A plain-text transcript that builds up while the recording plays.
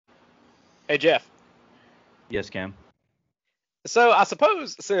Hey, Jeff. Yes, Cam. So I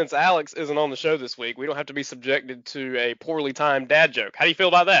suppose since Alex isn't on the show this week, we don't have to be subjected to a poorly timed dad joke. How do you feel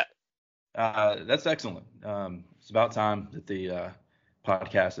about that? That's excellent. It's about time that the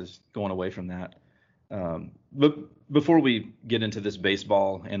podcast is going away from that. But before we get into this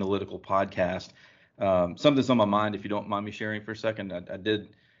baseball analytical podcast, something's on my mind. If you don't mind me sharing for a second, I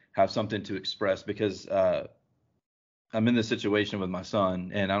did have something to express because I'm in this situation with my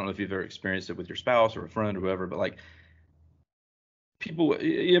son, and I don't know if you've ever experienced it with your spouse or a friend or whoever, but like people,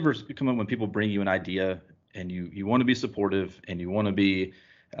 you ever come up when people bring you an idea and you want to be supportive and you want to be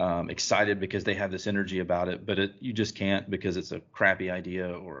excited because they have this energy about it, but you just can't because it's a crappy idea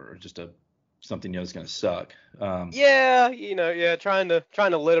or just something that's going to suck. Trying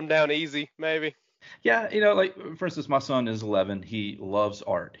to let him down easy, maybe. Yeah, like for instance, my son is 11. He loves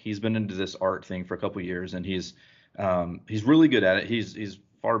art. He's been into this art thing for a couple of years, and he's really good at it. He's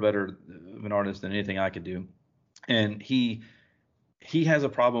far better of an artist than anything I could do, and he has a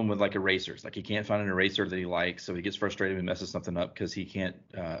problem with like erasers. Like he can't find an eraser that he likes, so he gets frustrated and messes something up because he can't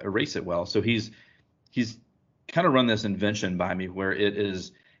erase it well. So he's kind of run this invention by me where it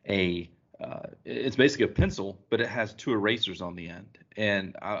is it's basically a pencil, but it has two erasers on the end.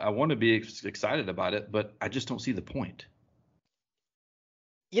 And I want to be excited about it, but I just don't see the point.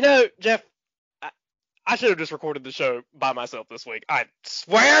 Jeff, I should have just recorded the show by myself this week. I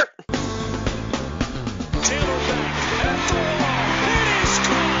swear.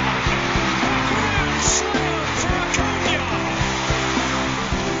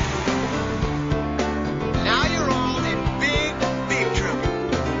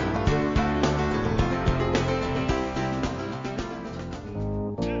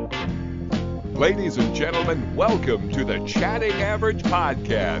 Ladies and gentlemen, welcome to the Chatting Average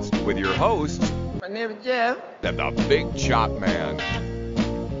Podcast with your hosts, my name is Jeff, and the Big Chop Man.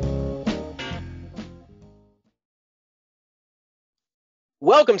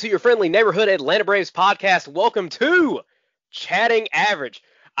 Welcome to your friendly neighborhood Atlanta Braves podcast. Welcome to Chatting Average.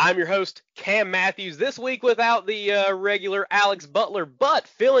 I'm your host, Cam Matthews. This week without the regular Alex Butler, but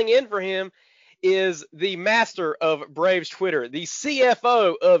filling in for him is the master of Braves Twitter, the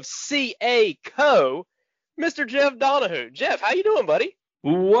CFO of CA Co, Mr. Jeff Donahue. Jeff, how you doing, buddy?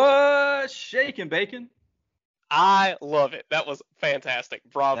 What's shaking, bacon? I love it. That was fantastic.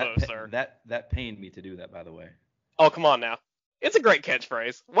 Bravo, sir. That pained me to do that, by the way. Oh, come on now. It's a great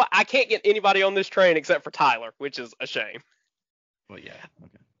catchphrase. Well, I can't get anybody on this train except for Tyler, which is a shame. Well, yeah.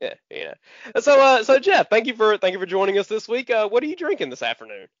 Okay. Yeah. So Jeff, thank you for joining us this week. What are you drinking this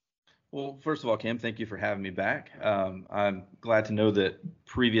afternoon? Well, first of all, Cam, thank you for having me back. I'm glad to know that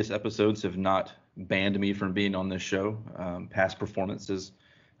previous episodes have not banned me from being on this show. Past performances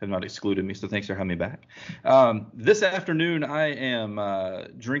have not excluded me, so thanks for having me back. This afternoon, I am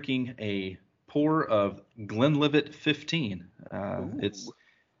drinking a pour of Glenlivet 15. It's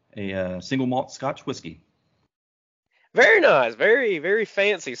a single malt Scotch whiskey. Very nice. Very, very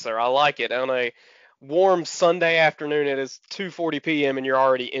fancy, sir. I like it. On a warm Sunday afternoon, it is 2:40 p.m. and you're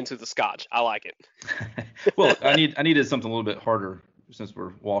already into the Scotch. I like it. Well, I needed something a little bit harder since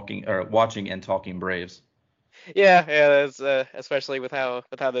we're watching and talking Braves. Yeah, that's, especially with how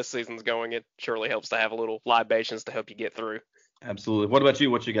this season's going, it surely helps to have a little libations to help you get through. Absolutely. What about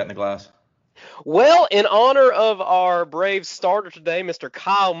you? What you got in the glass? Well, in honor of our Braves starter today, Mr.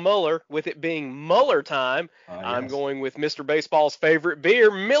 Kyle Muller, with it being Muller time, yes. I'm going with Mr. Baseball's favorite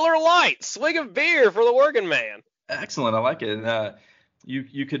beer, Miller Lite. Swig of beer for the working man. Excellent. I like it.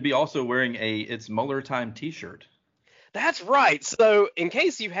 You could be also wearing It's Muller Time t-shirt. That's right. So in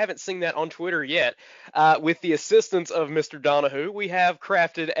case you haven't seen that on Twitter yet, with the assistance of Mr. Donahue, we have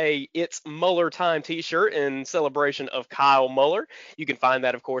crafted a It's Muller Time t-shirt in celebration of Kyle Muller. You can find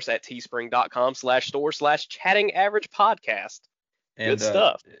that, of course, at teespring.com/store/chattingaveragepodcast. Good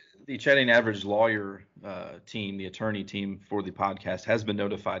stuff. The Chatting Average lawyer team, the attorney team for the podcast, has been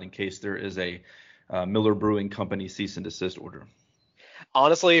notified in case there is a Miller Brewing Company cease and desist order.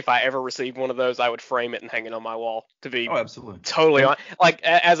 Honestly, if I ever received one of those, I would frame it and hang it on my wall. To be absolutely totally honest, like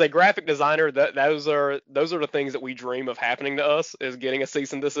as a graphic designer, those are the things that we dream of happening to us, is getting a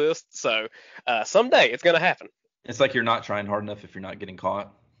cease and desist. So someday it's gonna happen. It's like you're not trying hard enough if you're not getting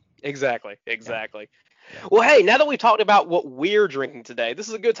caught. Exactly. Yeah. Well, hey, now that we've talked about what we're drinking today, this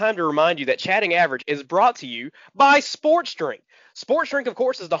is a good time to remind you that Chatting Average is brought to you by Sports Drink. Sports Drink, of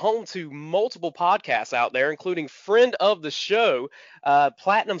course, is the home to multiple podcasts out there, including friend of the show,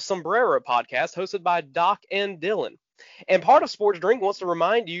 Platinum Sombrero podcast, hosted by Doc and Dylan. And part of Sports Drink wants to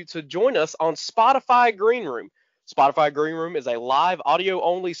remind you to join us on Spotify Green Room. Spotify Green Room is a live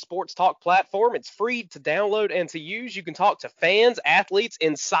audio-only sports talk platform. It's free to download and to use. You can talk to fans, athletes,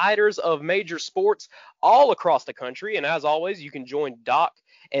 insiders of major sports all across the country. And as always, you can join Doc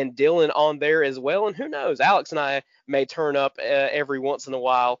and Dylan on there as well. And who knows, Alex and I may turn up every once in a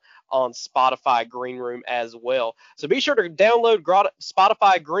while on Spotify Green Room as well. So be sure to download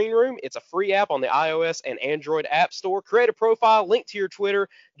Spotify Green Room. It's a free app on the iOS and Android App Store. Create a profile, link to your Twitter,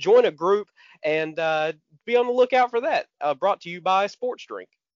 join a group, and be on the lookout for that. Brought to you by Sports Drink.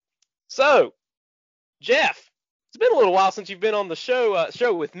 So, Jeff, it's been a little while since you've been on the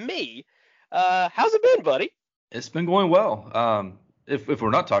show with me. How's it been, buddy? It's been going well. If we're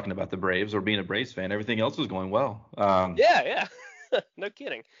not talking about the Braves or being a Braves fan, everything else was going well. Yeah. No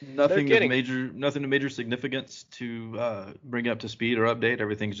kidding. Nothing of major significance to bring up to speed or update.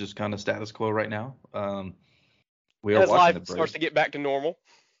 Everything's just kind of status quo right now. We are as watching life the Braves. starts to get back to normal.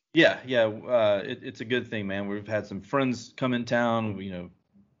 Yeah. It's a good thing, man. We've had some friends come in town,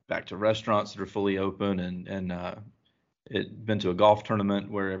 back to restaurants that are fully open, and it been to a golf tournament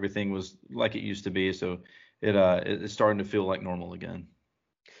where everything was like it used to be. So it's starting to feel like normal again.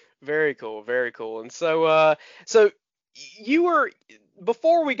 Very cool, very cool. And so you were,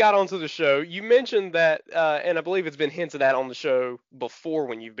 before we got onto the show, you mentioned that, and I believe it's been hinted at on the show before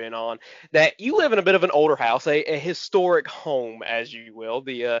when you've been on, that you live in a bit of an older house, a historic home, as you will,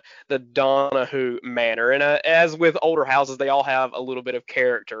 the Donahue Manor. And as with older houses, they all have a little bit of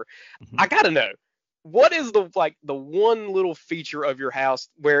character. Mm-hmm. I gotta know, what is the one little feature of your house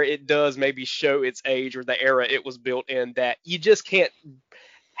where it does maybe show its age or the era it was built in that you just can't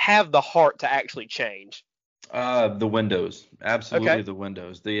have the heart to actually change? The windows, absolutely. Okay. The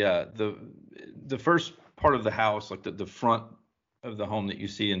windows. The first part of the house, like the front of the home that you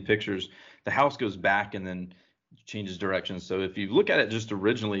see in pictures, the house goes back and then changes directions. So if you look at it just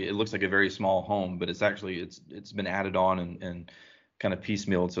originally, it looks like a very small home, but it's actually it's been added on and kind of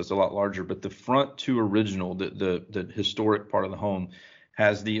piecemealed, so it's a lot larger. But the front two original, the historic part of the home,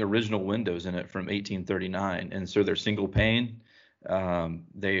 has the original windows in it from 1839, and so they're single pane.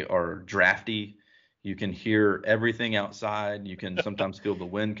 They are drafty. You can hear everything outside. You can sometimes feel the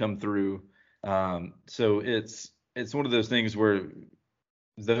wind come through. So it's one of those things where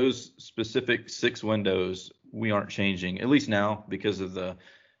those specific 6 windows we aren't changing, at least now, because of the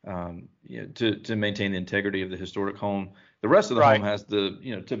to maintain the integrity of the historic home. The rest of the home has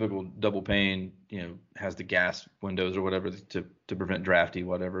the typical double pane, has the gas windows or whatever to prevent drafty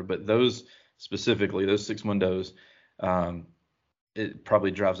whatever. But those specifically, those 6 windows, it probably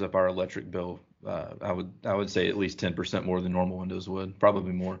drives up our electric bill. I would say at least 10% more than normal windows would,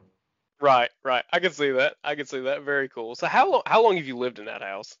 probably more. Right. I can see that. Very cool. So how long have you lived in that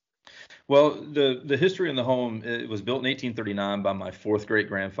house? Well, the history in the home, it was built in 1839 by my 4th great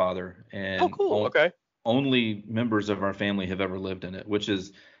grandfather, and oh, cool. Okay. only members of our family have ever lived in it, which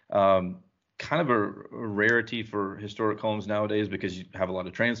is kind of a rarity for historic homes nowadays, because you have a lot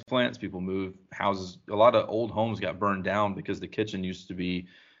of transplants, people move houses. A lot of old homes got burned down because the kitchen used to be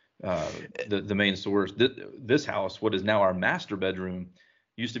the main source. This house, what is now our master bedroom,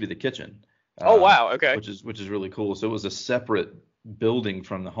 used to be the kitchen. Oh, wow. Okay. Which is really cool. So it was a separate building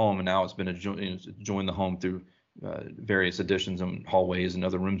from the home, and now it's been joined the home through various additions and hallways and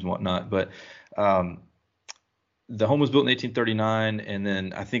other rooms and whatnot. But the home was built in 1839, and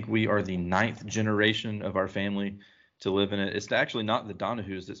then I think we are the 9th generation of our family to live in it. It's actually not the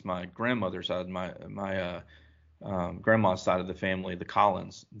Donahues. It's my grandmother's side, my grandma's side of the family, the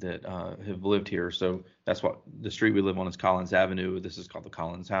Collins, that have lived here. So that's what the street we live on is Collins Avenue. This is called the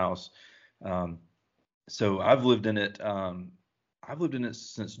Collins House. So I've lived in it. I've lived in it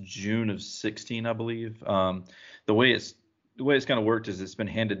since June of 16, I believe. The way it's kind of worked is it's been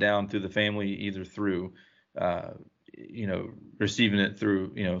handed down through the family, either through receiving it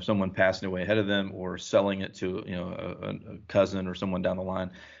through someone passing away ahead of them, or selling it to a cousin or someone down the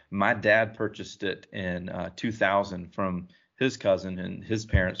line. My dad purchased it in 2000 from his cousin, and his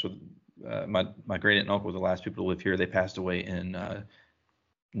parents were my great aunt and uncle were the last people to live here. They passed away in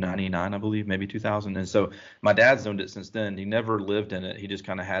 99, I believe, maybe 2000. And so my dad's owned it since then. He never lived in it. He just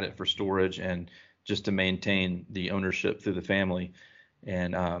kind of had it for storage and just to maintain the ownership through the family.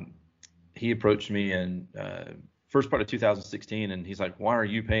 And he approached me in first part of 2016, and he's like, "Why are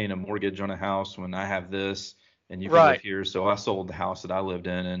you paying a mortgage on a house when I have this and you can live here?" So I sold the house that I lived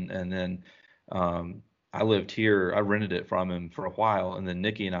in, and then I lived here. I rented it from him for a while, and then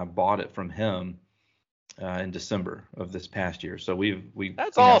Nikki and I bought it from him in December of this past year. So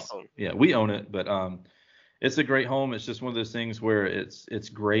that's awesome. Yeah, we own it, but it's a great home. It's just one of those things where it's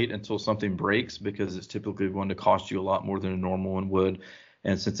great until something breaks, because it's typically going to cost you a lot more than a normal one would.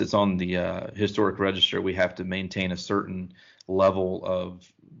 And since it's on the historic register, we have to maintain a certain level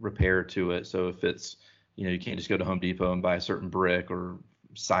of repair to it. So if it's, you can't just go to Home Depot and buy a certain brick or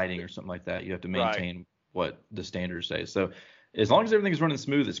siding or something like that. You have to Right. maintain what the standards say. So as long as everything's running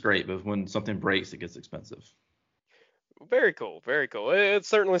smooth, it's great. But when something breaks, it gets expensive. Very cool. Very cool. It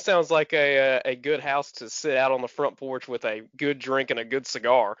certainly sounds like a good house to sit out on the front porch with a good drink and a good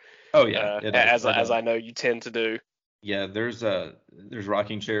cigar, Oh yeah, it is. as I know you tend to do. Yeah, there's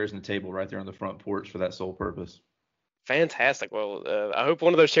rocking chairs and a table right there on the front porch for that sole purpose. Fantastic. Well, I hope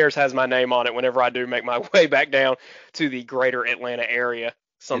one of those chairs has my name on it whenever I do make my way back down to the greater Atlanta area It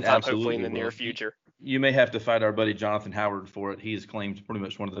sometime, hopefully in absolutely the near will. future. You may have to fight our buddy Jonathan Howard for it. He's claimed pretty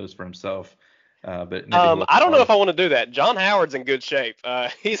much one of those for himself, but maybe he'll I don't know apply. if I want to do that. John Howard's in good shape.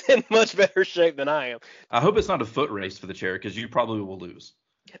 He's in much better shape than I am. I hope it's not a foot race for the chair because you probably will lose.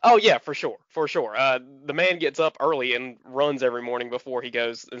 Oh yeah, for sure, for sure. The man gets up early and runs every morning before he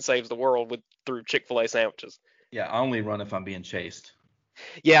goes and saves the world through Chick-fil-A sandwiches. Yeah, I only run if I'm being chased.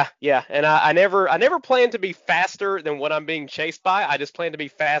 Yeah, yeah, and I never plan to be faster than what I'm being chased by. I just plan to be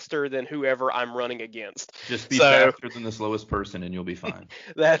faster than whoever I'm running against. Just be So faster than the slowest person and you'll be fine.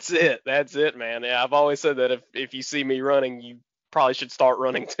 that's it, man. Yeah, I've always said that if you see me running, you probably should start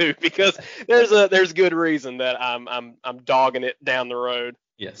running too, because there's good reason that I'm dogging it down the road.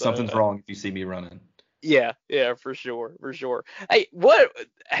 Yeah, So something's wrong if you see me running. yeah, yeah, for sure, for sure. Hey, what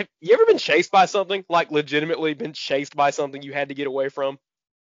have you ever been chased by something? Like legitimately been chased by something you had to get away from?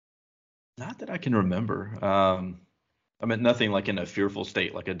 Not that I can remember. I mean, nothing like in a fearful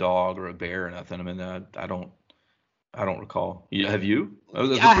state, like a dog or a bear or nothing. I mean, I don't recall. Have you? I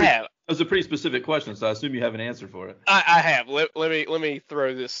have. That was a pretty specific question, so I assume you have an answer for it. I have. Let me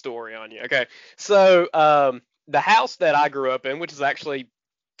throw this story on you. Okay. So the house that I grew up in, which is actually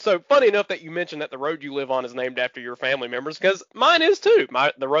so funny enough that you mentioned that the road you live on is named after your family members, because mine is too.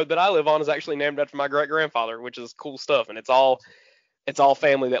 The road that I live on is actually named after my great grandfather, which is cool stuff, and it's all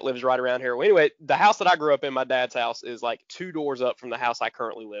family that lives right around here. Well, anyway, the house that I grew up in, my dad's house, is like two doors up from the house I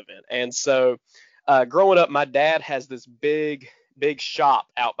currently live in, and so growing up, my dad has this big shop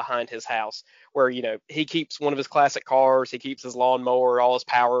out behind his house where he keeps one of his classic cars, he keeps his lawnmower, all his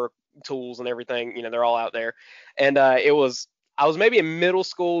power tools and everything. They're all out there. And I was maybe in middle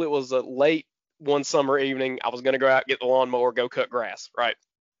school. It was a late one summer evening. I was gonna go out, get the lawnmower, go cut grass. Right.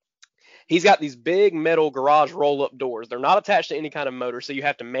 He's got these big metal garage roll-up doors. They're not attached to any kind of motor, so you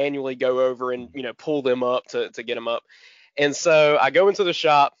have to manually go over and pull them up to get them up. And so I go into the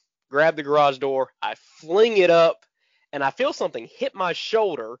shop, grab the garage door, I fling it up, and I feel something hit my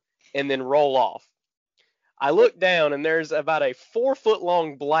shoulder and then roll off. I look down, and there's about a 4-foot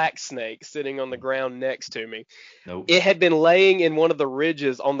long black snake sitting on the ground next to me. Nope. It had been laying in one of the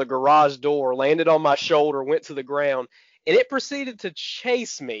ridges on the garage door, landed on my shoulder, went to the ground, and it proceeded to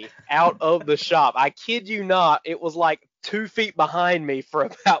chase me out of the shop. I kid you not, it was like 2 feet behind me for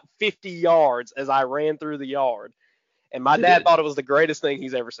about 50 yards as I ran through the yard. And my dad thought it was the greatest thing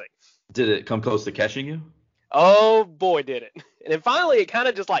he's ever seen. Did it come close to catching you? Oh boy, did it. And then finally it kind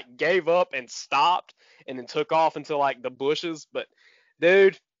of just like gave up and stopped and then took off into like the bushes. But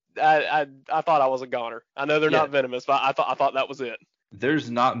dude, I thought I was a goner. I know they're not venomous, but I thought that was it. There's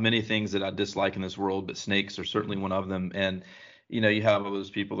not many things that I dislike in this world, but snakes are certainly one of them. And you have all those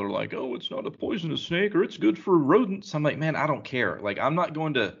people that are like, oh, it's not a poisonous snake or it's good for rodents. I'm like, man, I don't care. Like, I'm not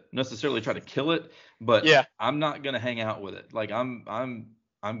going to necessarily try to kill it, but I'm not going to hang out with it. Like, I'm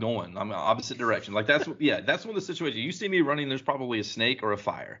going. I'm opposite direction. Like that's one of the situations. You see me running, there's probably a snake or a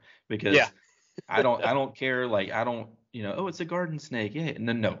fire because I don't care. Like I don't, oh, it's a garden snake. Yeah,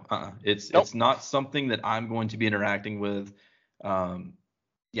 no. It's not something that I'm going to be interacting with. I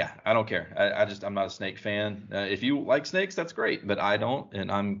don't care. I'm not a snake fan. If you like snakes, that's great, but I don't,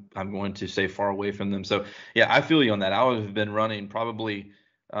 and I'm going to stay far away from them. So yeah, I feel you on that. I would have been running probably.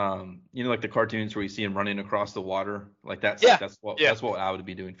 Like the cartoons where you see him running across the water, like that's what I would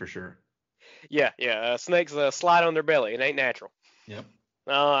be doing for sure. Yeah. Snakes slide on their belly. It ain't natural. Yep.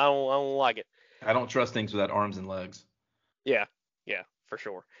 No, I don't like it. I don't trust things without arms and legs. Yeah, for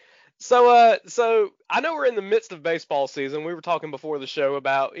sure. So I know we're in the midst of baseball season. We were talking before the show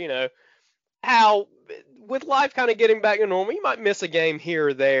about how with life kind of getting back to normal, you might miss a game here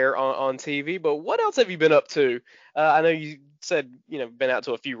or there on TV. But what else have you been up to? I know you said been out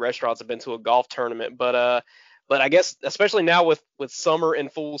to a few restaurants, have been to a golf tournament, but I guess especially now with summer in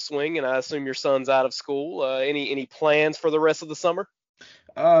full swing, and I assume your son's out of school. Any plans for the rest of the summer?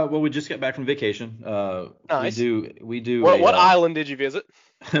 Well, we just got back from vacation. Nice. We do. What island did you visit?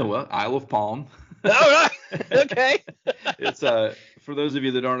 Well, Isle of Palm. All right. Okay. It's for those of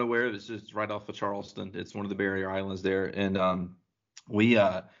you that aren't aware, it's just right off of Charleston. It's one of the barrier islands there, and we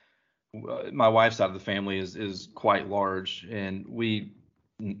my wife's side of the family is quite large, and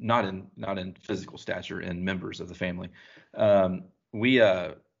not in physical stature and members of the family. We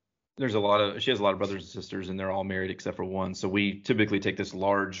there's a lot of She has a lot of brothers and sisters, and they're all married except for one. So we typically take this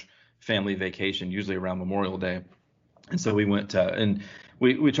large family vacation, usually around Memorial Day. And so we went and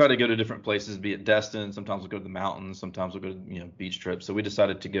we try to go to different places, be it Destin. Sometimes we'll go to the mountains. Sometimes we'll go to beach trips. So we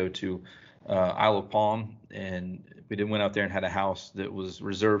decided to go to Isle of Palm, and we went out there and had a house that was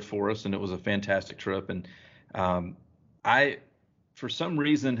reserved for us, and it was a fantastic trip. And I, for some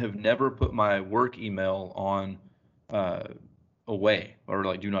reason, have never put my work email on uh, away or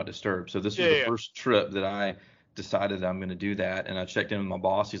like do not disturb. So this was the Yeah. first trip that I decided I'm going to do that. And I checked in with my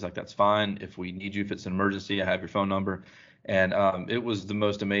boss. He's like, that's fine. If we need you, if it's an emergency, I have your phone number. And it was the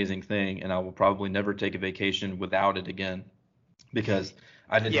most amazing thing. And I will probably never take a vacation without it again, because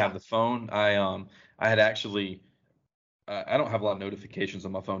I didn't Yeah. have the phone. I had actually, I don't have a lot of notifications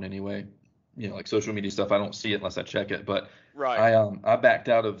on my phone anyway. Like social media stuff, I don't see it unless I check it. But Right. I backed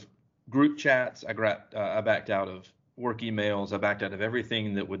out of group chats. I backed out of work emails. I backed out of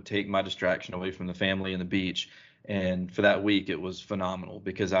everything that would take my distraction away from the family and the beach. And for that week, it was phenomenal,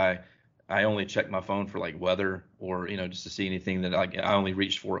 because I only checked my phone for like weather, or just to see anything that I only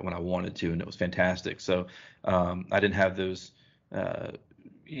reached for it when I wanted to, and it was fantastic. So I didn't have those. I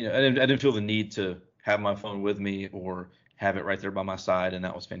didn't feel the need to have my phone with me or have it right there by my side, and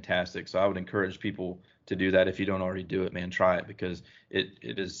that was fantastic. So I would encourage people to do that. If you don't already do it, man, try it, because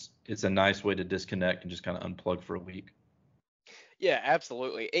it's a nice way to disconnect and just kind of unplug for a week. Yeah,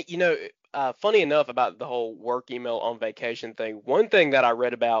 absolutely. Funny enough about the whole work email on vacation thing, one thing that I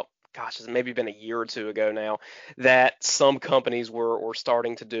read about, gosh, it's maybe been a year or two ago now, that some companies were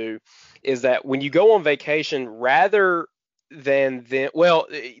starting to do is that when you go on vacation, rather than then, well,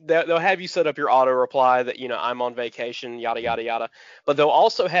 they'll have you set up your auto reply that, I'm on vacation, yada, yada, yada. But they'll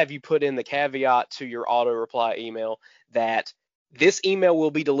also have you put in the caveat to your auto reply email that this email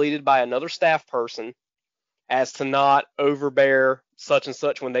will be deleted by another staff person, as to not overbear such and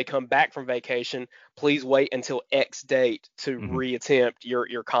such when they come back from vacation. Please wait until X date to Hmm. reattempt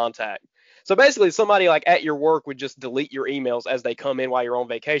your contact. So basically, somebody like at your work would just delete your emails as they come in while you're on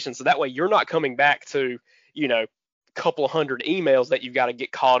vacation. So that way you're not coming back to, a couple of hundred emails that you've got to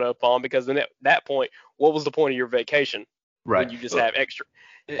get caught up on, because then at that point, what was the point of your vacation when Right. you just have extra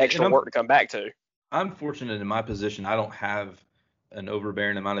And extra work to come back to? I'm fortunate in my position. I don't have an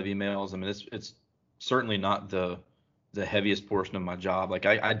overbearing amount of emails. I mean, it's certainly not the heaviest portion of my job. Like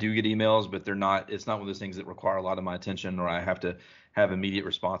I do get emails, but it's not one of those things that require a lot of my attention, or I have to have immediate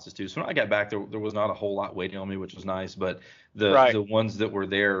responses to. So when I got back, there was not a whole lot waiting on me, which was nice. But Right. the ones that were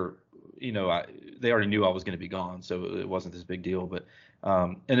there, they already knew I was going to be gone, so it wasn't this big deal. But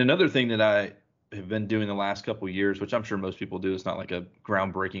and another thing that I have been doing the last couple of years, which I'm sure most people do, it's not like a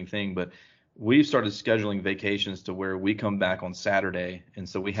groundbreaking thing, but we've started scheduling vacations to where we come back on Saturday, and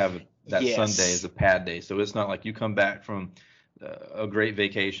so we have that Sunday as Yes. a pad day. So it's not like you come back from a great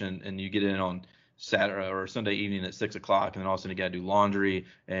vacation and you get in on Saturday or Sunday evening at 6 o'clock, and then all of a sudden you got to do laundry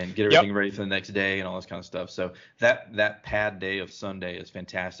and get Yep. everything ready for the next day and all this kind of stuff. So that pad day of Sunday is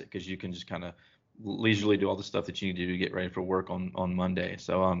fantastic, because you can just kind of leisurely do all the stuff that you need to do to get ready for work on Monday.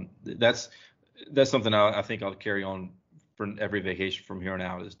 So that's something I think I'll carry on for every vacation from here on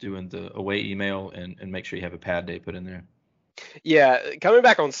out, is doing the away email, and make sure you have a pad day put in there. Yeah, coming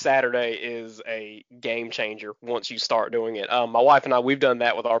back on Saturday is a game changer once you start doing it. My wife and I, we've done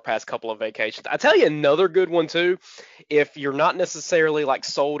that with our past couple of vacations. I tell you another good one too. If you're not necessarily like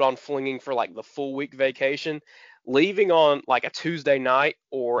sold on flinging for like the full week vacation, leaving on like a Tuesday night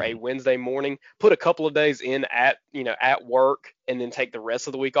or a Mhm. Wednesday morning, put a couple of days in at work, and then take the rest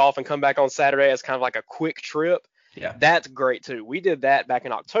of the week off and come back on Saturday as kind of like a quick trip. Yeah. That's great too. We did that back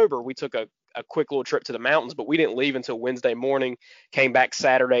in October. We took a quick little trip to the mountains, but we didn't leave until Wednesday morning, came back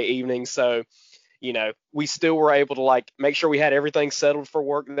Saturday evening. So, we still were able to like make sure we had everything settled for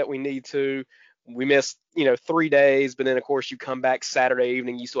work that we need to. We missed, 3 days, but then of course you come back Saturday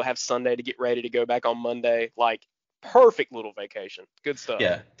evening, you still have Sunday to get ready to go back on Monday. Like perfect little vacation. Good stuff.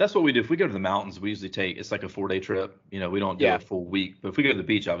 Yeah, that's what we do. If we go to the mountains, we usually it's like a 4-day trip. We don't do Yeah. a full week. But if we go to the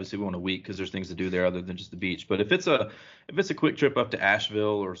beach, obviously we want a week, because there's things to do there other than just the beach. But if it's a quick trip up to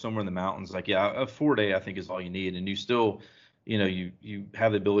Asheville or somewhere in the mountains, like yeah, a 4-day I think is all you need, and you still, you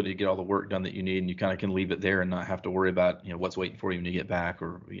have the ability to get all the work done that you need, and you kind of can leave it there and not have to worry about what's waiting for you when you get back,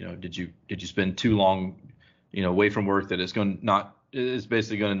 or did you spend too long away from work that it's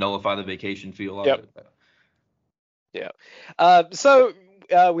basically going to nullify the vacation feel of Yep. it. Yeah. So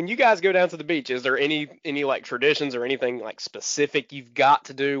when you guys go down to the beach, is there any like traditions or anything like specific you've got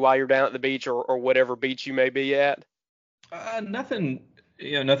to do while you're down at the beach, or whatever beach you may be at? Nothing,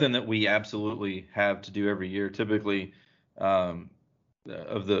 nothing that we absolutely have to do every year. Typically, um,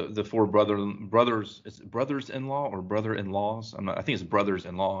 of the four brothers, is it brothers-in-law or brother-in-laws? I think it's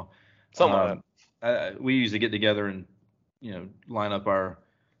brothers-in-law. Something like that. We usually get together and line up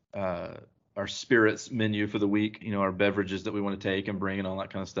uh, our spirits menu for the week. Our beverages that we want to take and bring and all that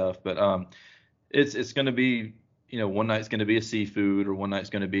kind of stuff. But it's going to be one night's going to be a seafood, or one night's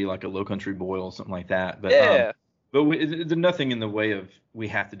going to be like a low country boil, something like that. But there's nothing in the way of we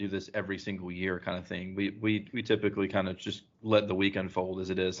have to do this every single year kind of thing. We typically kind of just let the week unfold as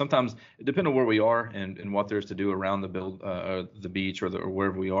it is. Sometimes, depending on where we are and what there's to do around the beach or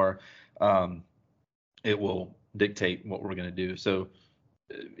wherever we are, it will dictate what we're going to do. So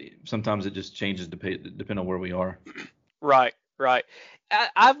sometimes it just changes depending on where we are. Right, right.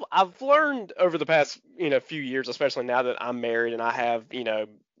 I've learned over the past few years, especially now that I'm married and I have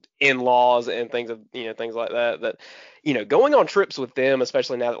in-laws and things like that going on trips with them,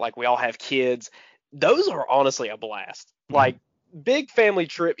 especially now that like we all have kids, those are honestly a blast. Like big family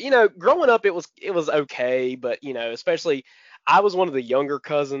trip. Growing up it was okay, but especially I was one of the younger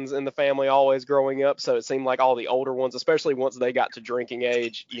cousins in the family always growing up, so it seemed like all the older ones, especially once they got to drinking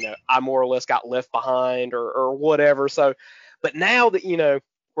age, I more or less got left behind or whatever. So, but now that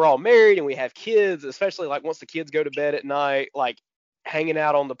we're all married and we have kids, especially like once the kids go to bed at night, like hanging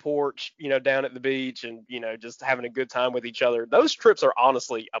out on the porch, down at the beach and, just having a good time with each other. Those trips are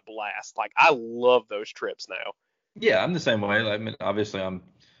honestly a blast. Like I love those trips now. Yeah, I'm the same way. I mean, obviously I'm,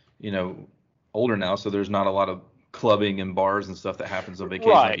 older now, so there's not a lot of clubbing and bars and stuff that happens on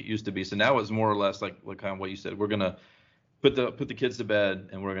vacation like it used to be. So now it's more or less like kind of what you said. We're gonna put the kids to bed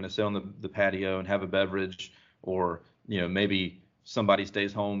and we're gonna sit on the patio and have a beverage, or maybe somebody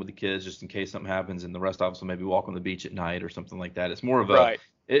stays home with the kids just in case something happens, and the rest of us will maybe walk on the beach at night or something like that. It's more of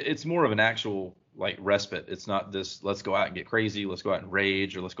it's more of an actual like respite. It's not this let's go out and get crazy, let's go out and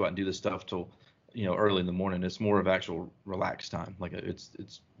rage, or let's go out and do this stuff till early in the morning. It's more of actual relaxed time. Like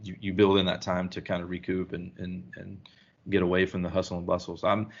it's you build in that time to kind of recoup and get away from the hustle and bustle.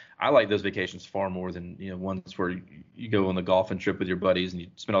 So I like those vacations far more than ones where you go on the golfing trip with your buddies and you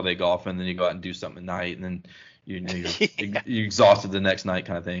spend all day golfing, and then you go out and do something at night, and then you're exhausted the next night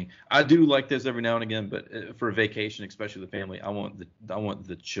kind of thing. I do like this every now and again, but for a vacation, especially the family, I want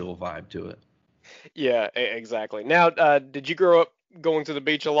the chill vibe to it. Yeah, exactly. Now, did you grow up going to the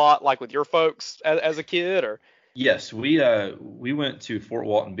beach a lot, like with your folks as a kid, or? Yes, we went to Fort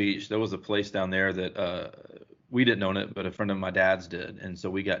Walton Beach. There was a place down there that we didn't own it, but a friend of my dad's did, and so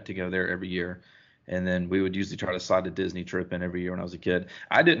we got to go there every year. And then we would usually try to slide a Disney trip in every year when I was a kid.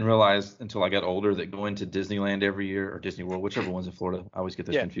 I didn't realize until I got older that going to Disneyland every year, or Disney World, whichever one's in Florida, I always get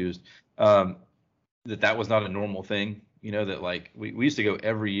those confused, that was not a normal thing. That like we used to go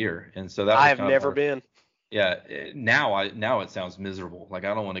every year, and so that was I have never been. Yeah, now it sounds miserable. Like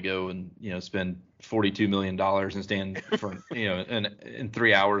I don't want to go and spend $42 million and stand for in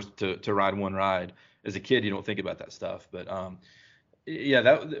 3 hours to ride one ride. As a kid, you don't think about that stuff, but yeah,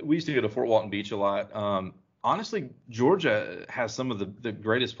 that we used to go to Fort Walton Beach a lot. Honestly, Georgia has some of the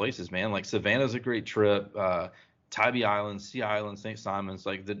greatest places, man. Like Savannah's a great trip. Tybee Island, Sea Island, St. Simons,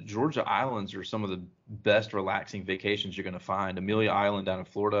 like the Georgia islands are some of the best relaxing vacations you're going to find. Amelia Island down in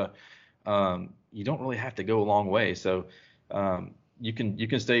Florida. You don't really have to go a long way, so you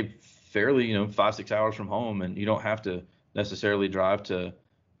can stay fairly 5-6 hours from home, and you don't have to necessarily drive to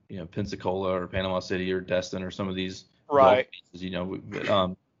Pensacola or Panama City or Destin or some of these places,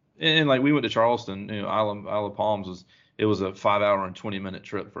 but, and like we went to Charleston, Isle of Palms was a 5 hour and 20-minute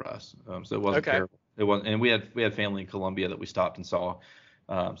trip for us, so it wasn't terrible. It wasn't, and we had family in Columbia that we stopped and saw,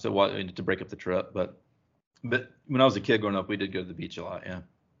 so it wasn't to break up the trip, but when I was a kid growing up, we did go to the beach a lot, yeah.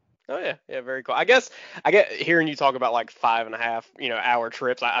 Oh yeah, very cool. I guess I get hearing you talk about like 5.5, hour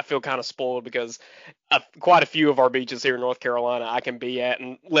trips. I feel kind of spoiled because quite a few of our beaches here in North Carolina I can be at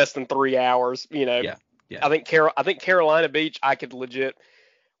in less than 3 hours. Yeah. I think Carolina Beach I could legit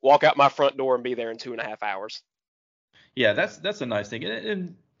walk out my front door and be there in 2.5 hours. Yeah, that's a nice thing,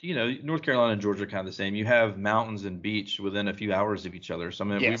 and North Carolina and Georgia are kind of the same. You have mountains and beach within a few hours of each other. So I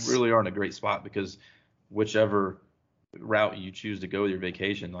mean, we really are in a great spot because whichever route you choose to go with your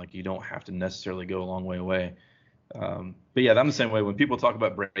vacation, like you don't have to necessarily go a long way away. But yeah, I'm the same way. When people talk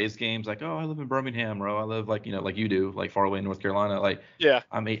about Braves games, like, oh, I live in Birmingham, or I live like like you do, like far away in North Carolina. Like, yeah,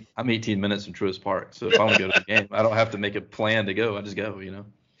 I'm 18 minutes from Truist Park, so if I want to go to the game, I don't have to make a plan to go. I just go,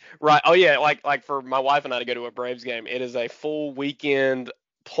 Right. Oh yeah, like for my wife and I to go to a Braves game, it is a full weekend,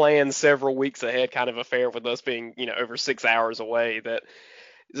 planned several weeks ahead kind of affair, with us being over 6 hours away. That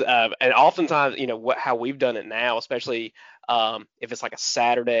and oftentimes, how we've done it now, especially if it's like a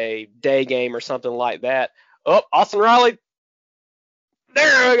Saturday day game or something like that, Oh, Austin Riley.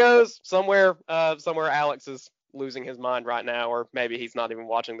 There it goes. Somewhere Alex is losing his mind right now, or maybe he's not even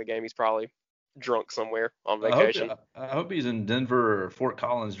watching the game. He's probably drunk somewhere on I hope vacation. I hope he's in Denver or Fort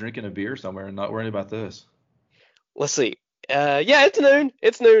Collins drinking a beer somewhere and not worrying about this. Let's see. Yeah, it's noon.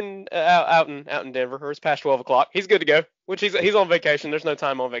 It's noon out in Denver, or it's past 12 o'clock. He's good to go. Which he's on vacation. There's no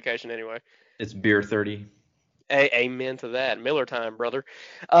time on vacation anyway. It's beer 30. Amen to that. Miller time, brother.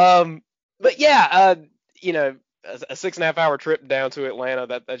 But yeah, you know, a 6.5 hour trip down to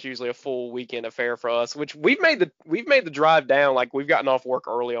Atlanta. That's usually a full weekend affair for us. Which we've made the drive down. Like we've gotten off work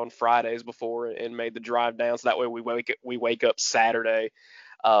early on Fridays before and made the drive down, so that way we wake up Saturday.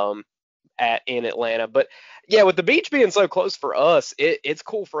 Um, in Atlanta. But yeah, with the beach being so close for us, it's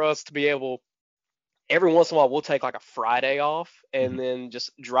cool for us to be able every once in a while we'll take like a Friday off and Mhm. then just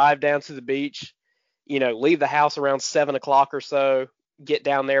drive down to the beach, leave the house around 7 o'clock or so, get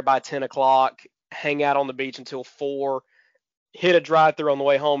down there by 10 o'clock, hang out on the beach until 4, hit a drive through on the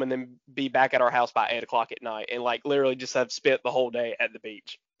way home, and then be back at our house by 8 o'clock at night, and like literally just have spent the whole day at the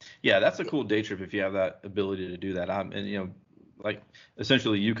beach. Yeah, that's a cool day trip if you have that ability to do that. And like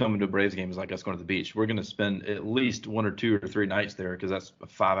essentially you coming to a Braves game is like us going to the beach. We're going to spend at least 1 or 2 or 3 nights there because that's a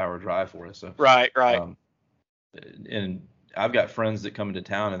 5 hour drive for us. So, Right. um, and I've got friends that come into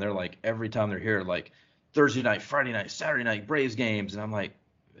town and they're like every time they're here, like Thursday night, Friday night, Saturday night Braves games, and I'm like,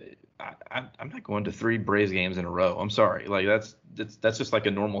 I'm not going to 3 Braves games in a row. I'm sorry, like that's just like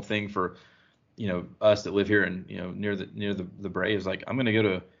a normal thing for us that live here and near the Braves. Like I'm going to go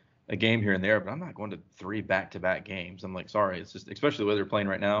to a game here and there, but I'm not going to 3 back-to-back games. I'm like, sorry, it's just especially the way they're playing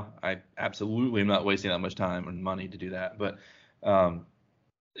right now. I absolutely am not wasting that much time and money to do that. But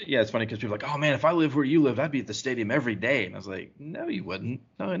yeah, it's funny because people are like, oh man, if I live where you live, I'd be at the stadium every day. And I was like, no, you wouldn't.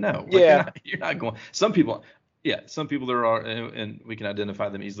 No, like Yeah. you're not going. Some people there are, and we can identify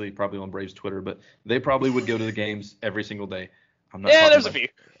them easily probably on Braves Twitter, but they probably would go to the games every single day. I'm not Yeah, talking there's a about, few.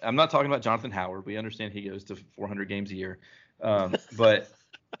 I'm not talking about Jonathan Howard. We understand he goes to 400 games a year. But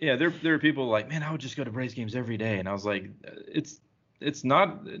yeah, there are people like, man, I would just go to Braves games every day. And I was like, it's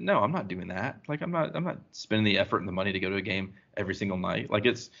not, no, I'm not doing that. Like I'm not spending the effort and the money to go to a game every single night. Like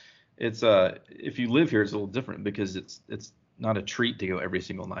it's if you live here, it's a little different because it's not a treat to go every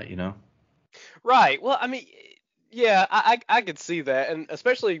single night, Right. Well, I mean, yeah, I could see that, and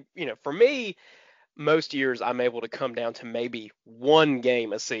especially for me, most years I'm able to come down to maybe one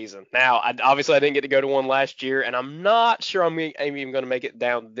game a season. Now, obviously I didn't get to go to one last year, and I'm not sure I'm even going to make it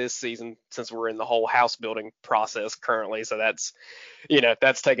down this season since we're in the whole house building process currently. So that's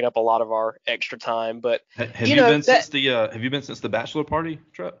taking up a lot of our extra time. But Have you been since the bachelor party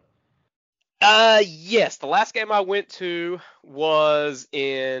trip? yes, the last game I went to was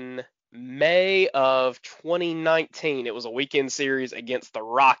in May of 2019. It was a weekend series against the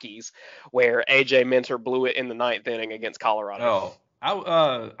Rockies, where AJ Minter blew it in the ninth inning against Colorado.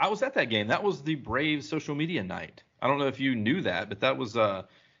 Oh, I was at that game. That was the Braves social media night. I don't know if you knew that, but that was a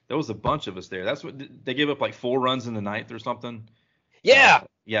bunch of us there. That's what they gave up like 4 runs in the ninth or something. Yeah.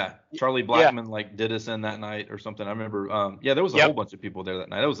 Yeah, Charlie Yeah. Blackmon like did us in that night or something. I remember. Yeah, there was a Yep. whole bunch of people there that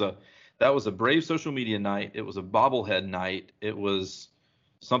night. That was a Braves social media night. It was a bobblehead night. It was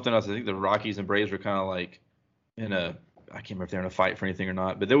something else. I think the Rockies and Braves were kind of like in a. I can't remember if they were in a fight for anything or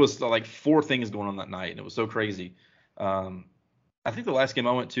not, but there was like 4 things going on that night, and it was so crazy. I think the last game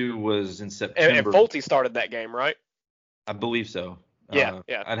I went to was in And September. Fulte started that game, right? I believe so. Yeah.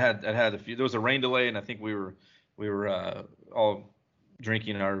 Yeah. I'd had a few. There was a rain delay, and I think we were all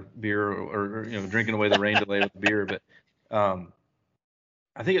drinking our beer or drinking away the rain delay with the beer. But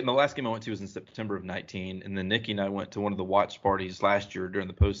I think the last game I went to was in September of 19, and then Nikki and I went to one of the watch parties last year during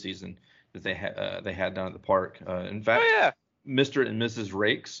the postseason that they had down at the park. In fact, Oh yeah. Mr. and Mrs.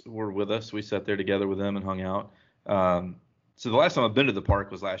 Rakes were with us. We sat there together with them and hung out. So the last time I've been to the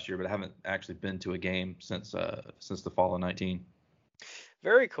park was last year, but I haven't actually been to a game since the fall of 19.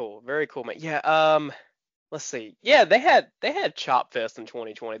 Very cool. Very cool, man. Yeah. Let's see. Yeah, they had Chop Fest in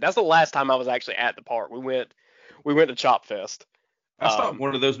 2020. That's the last time I was actually at the park. We went to Chop Fest. I stopped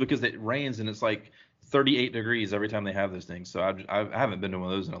one of those because it rains and it's like 38 degrees every time they have those things. So I haven't been to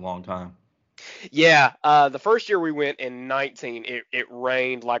one of those in a long time. Yeah, the first year we went in 19, it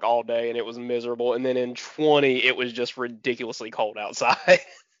rained like all day and it was miserable. And then in 20, it was just ridiculously cold outside.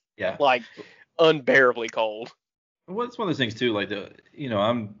 Yeah. Like unbearably cold. Well, it's one of those things too. Like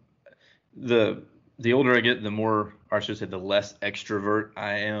I'm the older I get, the more, or I should say, the less extrovert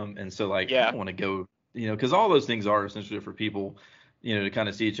I am, and so like I Yeah. don't want to go, because all those things are essentially for people to kind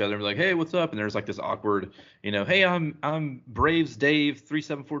of see each other and be like, hey, what's up? And there's like this awkward, hey, I'm Braves Dave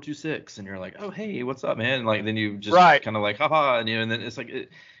 37426, and you're like, oh, hey, what's up, man? And like then you just Right. kind of like, haha, and then it's like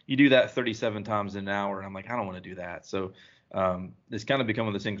you do that 37 times in an hour, and I'm like, I don't want to do that. So it's kind of become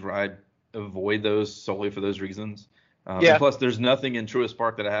one of those things where I avoid those solely for those reasons. And plus, there's nothing in Truist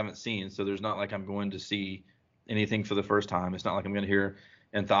Park that I haven't seen, so there's not like I'm going to see anything for the first time. It's not like I'm going to hear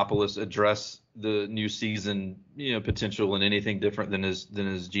Anthopoulos address the new season, potential in anything different than his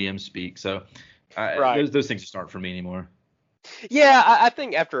GM speak. So those things just aren't for me anymore. Yeah, I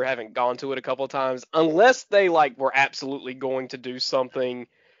think after having gone to it a couple of times, unless they like were absolutely going to do something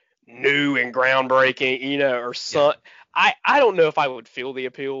new and groundbreaking, or some, I don't know if I would feel the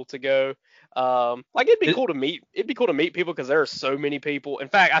appeal to go. Like it'd be cool to meet people because there are so many people. In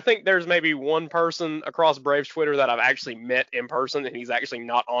fact, I think there's maybe one person across Braves Twitter that I've actually met in person, and he's actually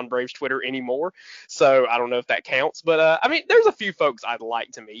not on Braves Twitter anymore. So I don't know if that counts, but I mean, there's a few folks I'd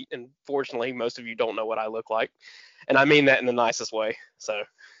like to meet, and fortunately, most of you don't know what I look like, and I mean that in the nicest way. So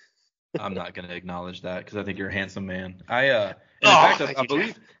I'm not going to acknowledge that because I think you're a handsome man. In fact,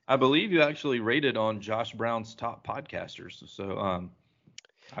 I believe you actually rated on Josh Brown's top podcasters. So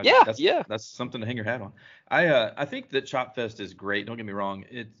that's something to hang your hat on. I think that Chop Fest is great. Don't get me wrong.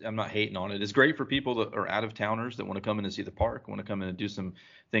 I'm not hating on it. It's great for people that are out of towners that want to come in and see the park, want to come in and do some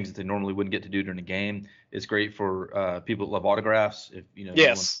things that they normally wouldn't get to do during a game. It's great for people that love autographs. If you want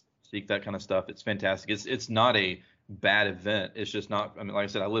to seek that kind of stuff, it's fantastic. It's not a bad event. It's just not. I mean, like I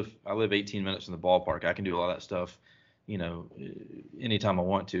said, I live 18 minutes from the ballpark. I can do a lot of that stuff, anytime I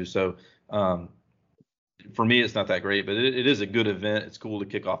want to. So for me, it's not that great, but it is a good event. It's cool to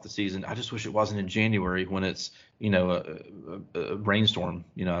kick off the season. I just wish it wasn't in January when it's, a rainstorm,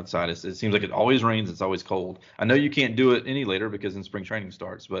 outside. It seems like it always rains. It's always cold. I know you can't do it any later because then spring training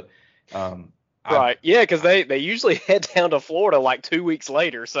starts, but right. Yeah, because they usually head down to Florida like 2 weeks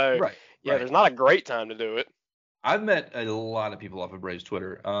later. So there's not a great time to do it. I've met a lot of people off of Braves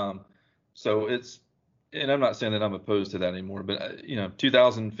Twitter. So and I'm not saying that I'm opposed to that anymore, but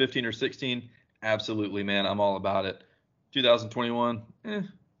 2015 or 16, absolutely, man, I'm all about it. 2021, And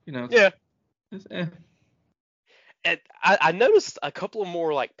I noticed a couple of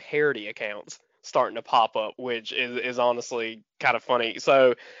more like parody accounts starting to pop up, which is honestly kind of funny.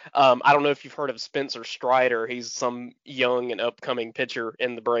 So I don't know if you've heard of Spencer Strider. He's some young and upcoming pitcher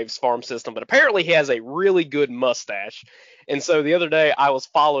in the Braves farm system, but apparently he has a really good mustache. And so the other day I was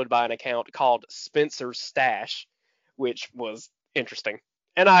followed by an account called Spencer Stash, which was interesting.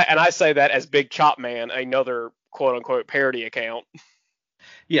 And I say that as Big Chop Man, another quote unquote parody account.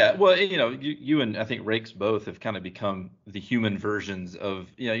 Yeah, well, you and I think Rakes both have kind of become the human versions of,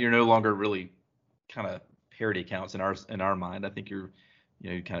 you're no longer really kind of parody accounts in our mind. I think you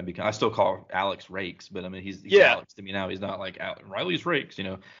kind of become. I still call Alex Rakes, but I mean he's Alex to me now. He's not like Riley's Rakes,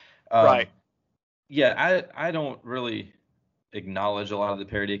 Right. Yeah, I don't really acknowledge a lot of the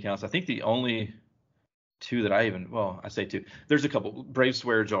parody accounts. I think the only two that I say two. There's a couple. Brave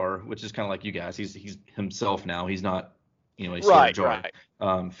Swear Jar, which is kind of like you guys. He's himself now. He's not, a swear jar.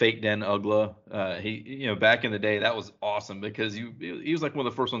 Right. Fake Dan Ugla. He, back in the day, that was awesome because he was like one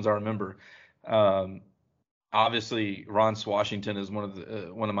of the first ones I remember. Obviously, Ron Swashington is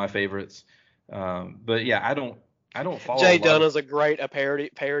one of my favorites. But yeah, I don't follow. Jay Dunna's a great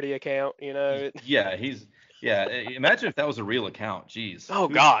parody account. Yeah, imagine if that was a real account. Jeez. Oh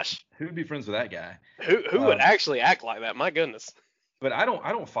gosh. Who would be friends with that guy? Who would actually act like that? My goodness. But I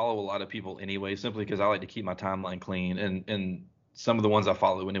don't follow a lot of people anyway, simply because I like to keep my timeline clean, and some of the ones I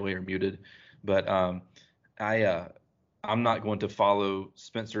follow anyway are muted. But I'm not going to follow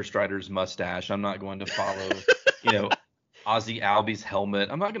Spencer Strider's mustache. I'm not going to follow, Ozzy Albies helmet.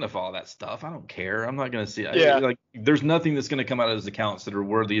 I'm not going to follow that stuff. I don't care. I'm not going to see it. Yeah. Like, there's nothing that's going to come out of those accounts that are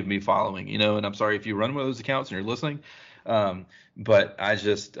worthy of me following, and I'm sorry if you run one of those accounts and you're listening. But I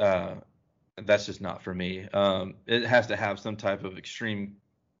just, that's just not for me. It has to have some type of extreme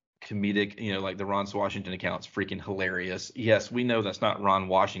comedic, like the Ron Washington account's freaking hilarious. Yes, we know that's not Ron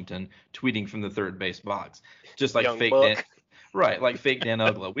Washington tweeting from the third base box, just like Young fake Buck. Dan, right? Like fake Dan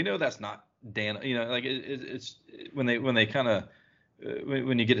Ugla. We know that's not Dan. Like it's when they kind of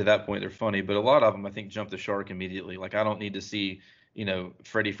when you get to that point, they're funny, but a lot of them I think jump the shark immediately. Like I don't need to see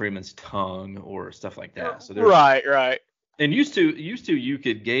Freddie Freeman's tongue or stuff like that. So right. And used to you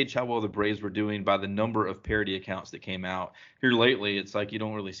could gauge how well the Braves were doing by the number of parody accounts that came out. Here lately, it's like you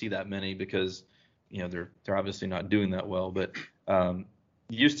don't really see that many because they're obviously not doing that well. But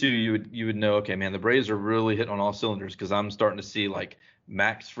used to you would know, okay, man, the Braves are really hitting on all cylinders because I'm starting to see like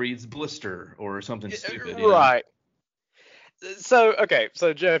Max Fried's blister or something stupid. Right. So okay,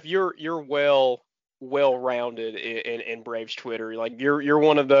 so Jeff, you're well well-rounded in Braves Twitter. Like you're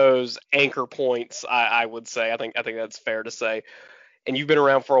one of those anchor points, I would say. I think that's fair to say. And you've been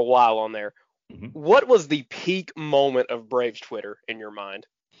around for a while on there. Mm-hmm. What was the peak moment of Braves Twitter in your mind?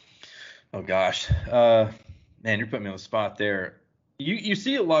 Oh gosh, man, you're putting me on the spot there. You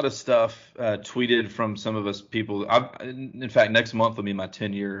see a lot of stuff tweeted from some of us people. In fact, next month will be my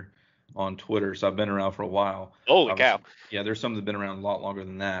 10-year on Twitter, so I've been around for a while. Holy Obviously, cow! yeah, there's some that have been around a lot longer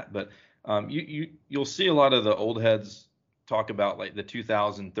than that, but you'll see a lot of the old heads talk about like the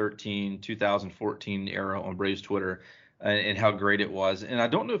 2013, 2014 era on Braves Twitter and how great it was. And I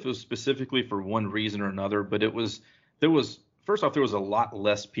don't know if it was specifically for one reason or another, but there was first off, there was a lot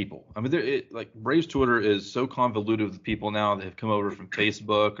less people. I mean, like Braves Twitter is so convoluted with people now that have come over from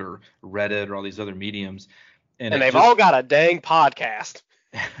Facebook or Reddit or all these other mediums, and they've all got a dang podcast.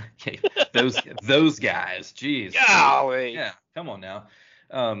 Okay, those guys, geez, golly, yeah, come on now.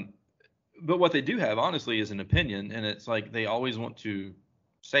 But what they do have, honestly, is an opinion, and it's like they always want to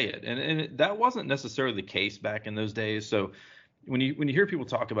say it, and that wasn't necessarily the case back in those days. So when you hear people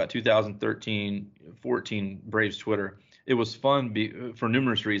talk about 2013, 14 Braves Twitter, it was fun for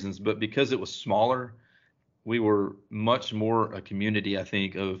numerous reasons, but because it was smaller, we were much more a community, I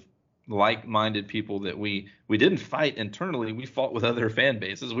think, of like-minded people that we didn't fight internally. We fought with other fan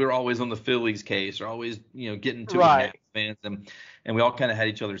bases. We were always on the Phillies case or always, getting to right. Nats fans, and we all kind of had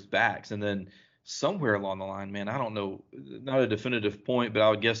each other's backs. And then somewhere along the line, man, I don't know, not a definitive point, but I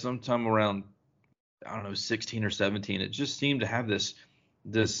would guess sometime around, I don't know, 16 or 17, it just seemed to have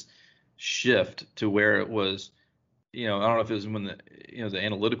this shift to where it was, I don't know if it was when the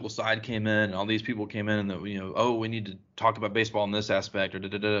analytical side came in and all these people came in and oh, we need to talk about baseball in this aspect or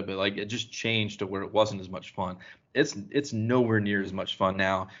but like it just changed to where it wasn't as much fun. It's nowhere near as much fun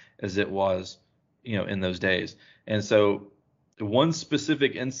now as it was, in those days. And so one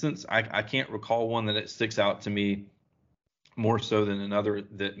specific instance, I can't recall one that it sticks out to me more so than another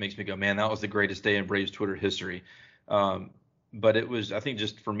that makes me go, man, that was the greatest day in Braves Twitter history. But it was, I think,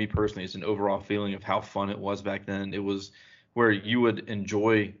 just for me personally, it's an overall feeling of how fun it was back then. It was where you would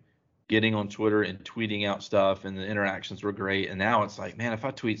enjoy getting on Twitter and tweeting out stuff, and the interactions were great. And now it's like, man, if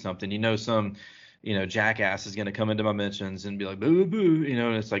I tweet something, some, jackass is going to come into my mentions and be like, boo, boo,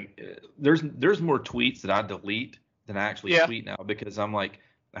 and it's like, there's more tweets that I delete than I actually tweet now, because I'm like,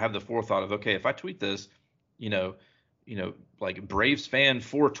 I have the forethought of, okay, if I tweet this, like Braves fan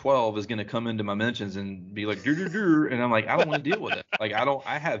 412 is going to come into my mentions and be like, and I'm like, I don't want to deal with it. Like,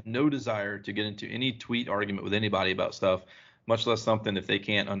 I have no desire to get into any tweet argument with anybody about stuff, much less something if they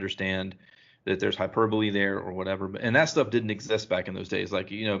can't understand that there's hyperbole there or whatever. And that stuff didn't exist back in those days. Like,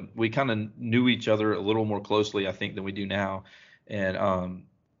 we kind of knew each other a little more closely, I think, than we do now. And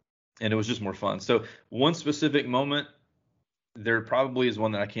it was just more fun. So one specific moment, there probably is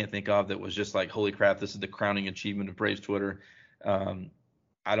one that I can't think of that was just like, holy crap, this is the crowning achievement of Braves Twitter.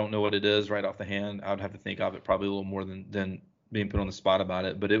 I don't know what it is right off the hand. I would have to think of it probably a little more than being put on the spot about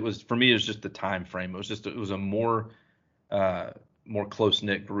it. But it was, for me, it was just the time frame. It was a more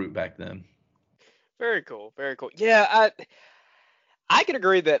close-knit group back then. Very cool. Very cool. Yeah, I can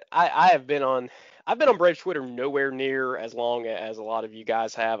agree that I've been on Braves Twitter nowhere near as long as a lot of you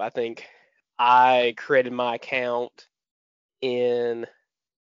guys have. I think I created my account in,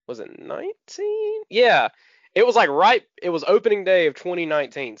 was it 19? Yeah. It was like it was opening day of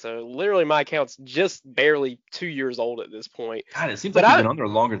 2019. So literally my account's just barely 2 years old at this point. God, it seems like you've been on there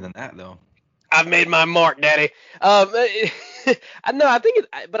longer than that, though. I've made my mark, Daddy. I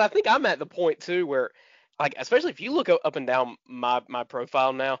think I'm at the point too where, like, especially if you look up and down my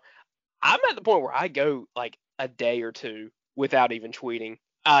profile now, I'm at the point where I go like a day or two without even tweeting.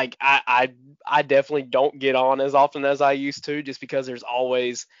 Like I definitely don't get on as often as I used to, just because there's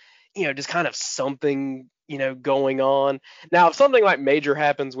always, just kind of something, going on. Now, if something like major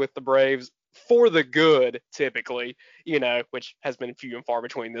happens with the Braves, for the good, typically, which has been few and far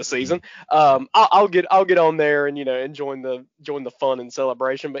between this season, I'll get on there and and join the fun and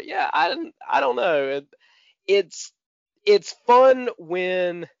celebration. But yeah, I don't know. It's fun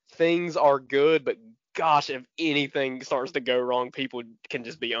when things are good, but gosh, if anything starts to go wrong, people can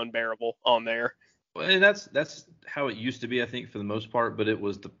just be unbearable on there. And that's how it used to be, I think, for the most part. But it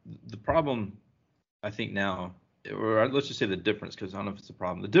was the problem, I think, now, or let's just say the difference, because I don't know if it's a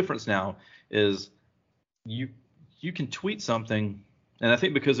problem. The difference now is you can tweet something, and I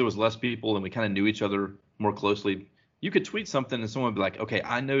think because there was less people and we kind of knew each other more closely, you could tweet something and someone would be like, okay,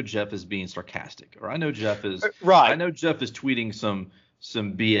 I know Jeff is being sarcastic, or I know Jeff is right. I know Jeff is tweeting some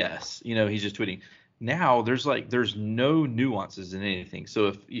BS. He's just tweeting. Now there's no nuances in anything. So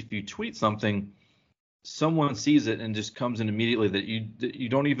if you tweet something, someone sees it and just comes in immediately that you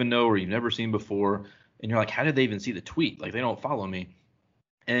don't even know or you've never seen before, and you're like, how did they even see the tweet? Like, they don't follow me,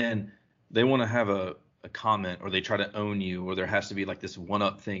 and they want to have a comment, or they try to own you, or there has to be like this one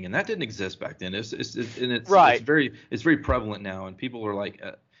up thing, and that didn't exist back then. Right. It's very prevalent now, and people are like,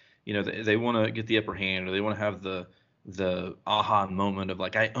 they want to get the upper hand, or they want to have the aha moment of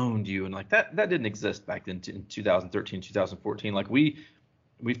like, I owned you, and like that didn't exist back then in 2013, 2014. Like we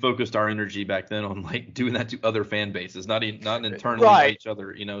focused our energy back then on like doing that to other fan bases, not internally by Right. each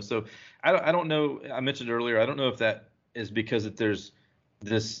other, So I don't know. I mentioned earlier, I don't know if that is because there's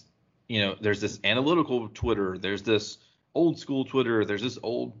this, there's this analytical Twitter, there's this old school Twitter, there's this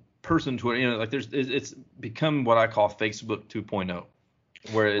old person Twitter, like it's become what I call Facebook 2.0,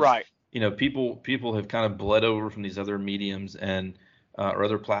 where it's, Right. people have kind of bled over from these other mediums and or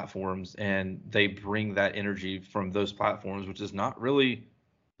other platforms, and they bring that energy from those platforms, which is not really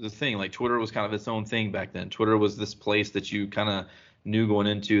the thing. Like, Twitter was kind of its own thing back then. Twitter was this place that you kind of knew going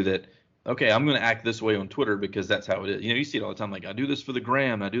into that, okay, I'm going to act this way on Twitter because that's how it is. You see it all the time. Like, I do this for the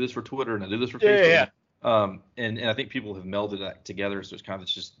gram, I do this for Twitter, and I do this for Facebook. Yeah. And I think people have melded that together. So it's kind of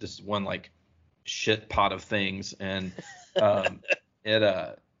just this one like shit pot of things. And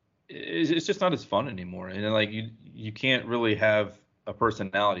it's just not as fun anymore. And then, like, you can't really have a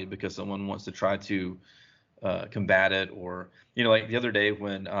personality because someone wants to try to combat it, or like the other day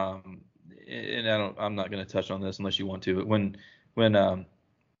when and I'm not going to touch on this unless you want to, but when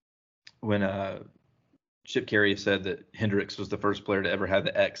Chip Carey said that Hendricks was the first player to ever have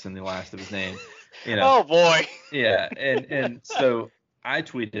the X in the last of his name, Oh boy. yeah, and so I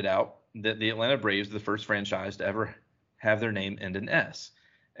tweeted out that the Atlanta Braves are the first franchise to ever have their name end in S,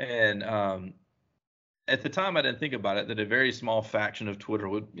 and at the time, I didn't think about it, that a very small faction of Twitter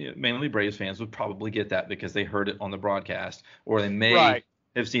would, mainly Braves fans, would probably get that because they heard it on the broadcast, or they may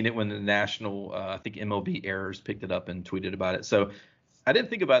have seen it when the national, I think MLB Errors picked it up and tweeted about it. So I didn't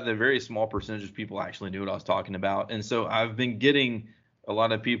think about the very small percentage of people actually knew what I was talking about. And so I've been getting a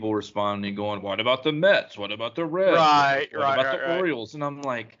lot of people responding, going, what about the Mets? What about the Reds? What about the Orioles? And I'm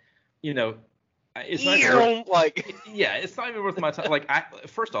like, it's not even worth, it's not even worth my time. Like,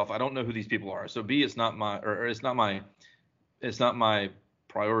 first off, I don't know who these people are. So B, it's not my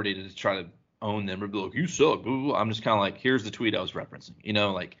priority to try to own them or be like, you suck. Blah, blah, blah. I'm just kind of like, here's the tweet I was referencing.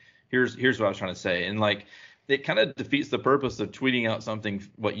 Like, here's what I was trying to say. And like, it kind of defeats the purpose of tweeting out something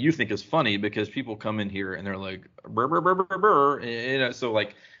what you think is funny, because people come in here and they're like, burr, burr, burr, burr, burr. So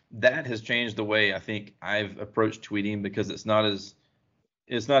like, that has changed the way I think I've approached tweeting, because it's not as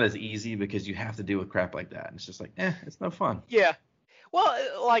easy, because you have to deal with crap like that. And it's just like, it's no fun. Yeah. Well,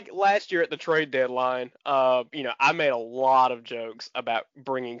 like last year at the trade deadline, I made a lot of jokes about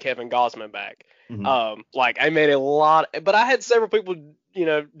bringing Kevin Gausman back. Mm-hmm. Like, I made a lot, but I had several people,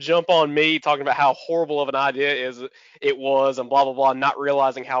 jump on me talking about how horrible of an idea it was, and blah blah blah, not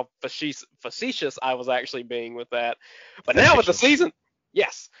realizing how facetious I was actually being with that. But now with the season.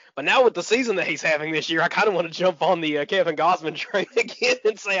 Yes, but now with the season that he's having this year, I kind of want to jump on the Kevin Gausman train again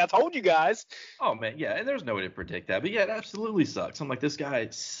and say, I told you guys. Oh, man, yeah, and there's no way to predict that. But, yeah, it absolutely sucks. I'm like, this guy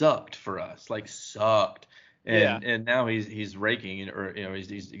sucked for us, like sucked. And now he's raking, or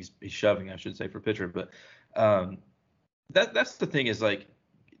he's shoving, I should say, for pitcher. But that's the thing, is like,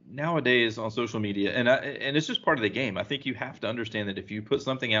 nowadays on social media, and it's just part of the game. I think you have to understand that if you put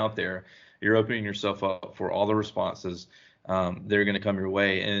something out there, you're opening yourself up for all the responses. They're going to come your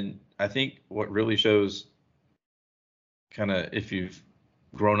way. And I think what really shows kind of if you've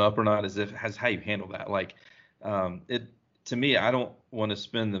grown up or not is how you handle that. Like, to me, I don't want to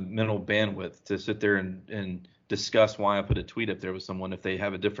spend the mental bandwidth to sit there and discuss why I put a tweet up there with someone if they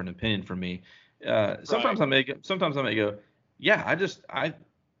have a different opinion from me. Sometimes I may go, yeah,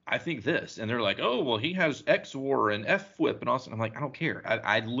 I think this, and they're like, oh, well, he has X WAR and F whip and all. I'm like, I don't care.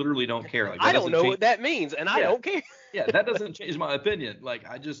 I literally don't care. Like, I don't know what that means, and I don't care. Yeah, that doesn't change my opinion. Like,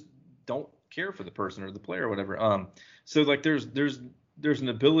 I just don't care for the person or the player or whatever. So like, there's an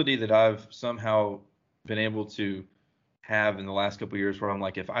ability that I've somehow been able to have in the last couple of years where I'm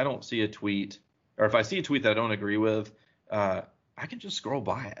like, if I don't see a tweet, or if I see a tweet that I don't agree with, I can just scroll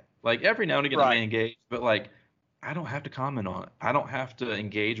by it. Like, every now and again I may engage, but like, I don't have to comment on it. I don't have to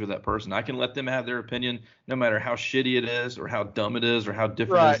engage with that person. I can let them have their opinion, no matter how shitty it is, or how dumb it is, or how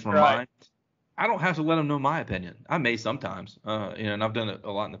different it is from mine. I don't have to let them know my opinion. I may sometimes, and I've done it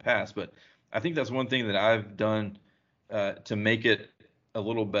a lot in the past, but I think that's one thing that I've done to make it a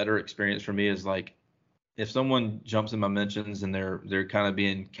little better experience for me, is like, if someone jumps in my mentions and they're kind of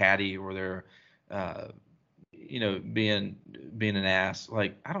being catty, or they're being an ass,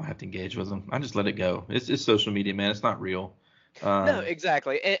 like, I don't have to engage with them. I just let it go. It's social media, man. It's not real. No, Um,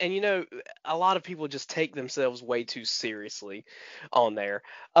 exactly. And a lot of people just take themselves way too seriously on there.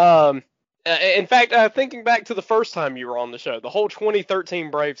 Um, in fact, thinking back to the first time you were on the show, the whole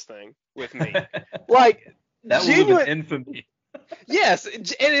 2013 Braves thing with me, like, that will live in genuine. infamy. Yes,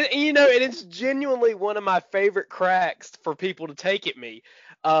 and it's genuinely one of my favorite cracks for people to take at me.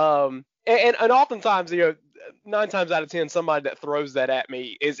 And oftentimes, 9 times out of 10, somebody that throws that at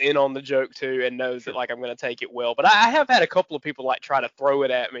me is in on the joke too and knows that Sure. like I'm gonna take it well. But I have had a couple of people like try to throw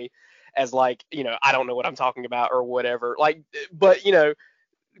it at me as like, I don't know what I'm talking about or whatever. Like, but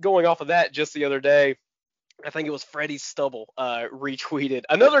going off of that, just the other day, I think it was Freddie Stubble retweeted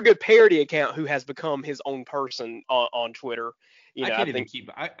another good parody account who has become his own person on Twitter. I I can't even think. keep.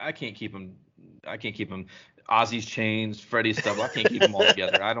 I can't keep them. I can't keep them. Ozzy's chains, Freddie stuff. I can't keep them all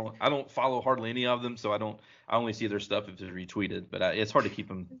together. I don't follow hardly any of them, so I don't. I only see their stuff if it's retweeted. But it's hard to keep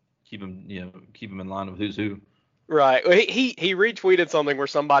them. Keep them in line with who's who. Right. Well, he retweeted something where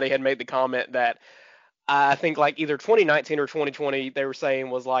somebody had made the comment that I think like either 2019 or 2020 they were saying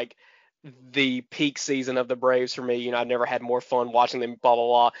was like the peak season of the Braves for me. I've never had more fun watching them, blah blah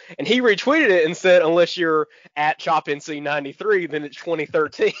blah. And he retweeted it and said, unless you're at ChopNC93, then it's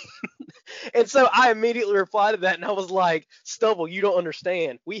 2013. And so I immediately replied to that, and I was like, Stubble, you don't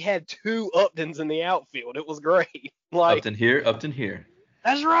understand. We had two Uptons in the outfield. It was great. Like, Upton here, Upton here.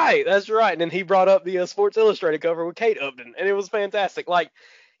 that's right, that's right. And then he brought up the Sports Illustrated cover with Kate Upton, and it was fantastic. Like,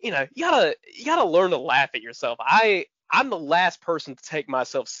 you gotta learn to laugh at yourself. I'm the last person to take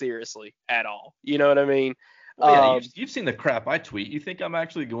myself seriously at all. You know what I mean? Well, yeah, Um, you've seen the crap I tweet. You think I'm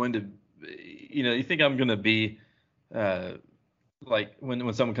actually going to, you think I'm going to be, uh, like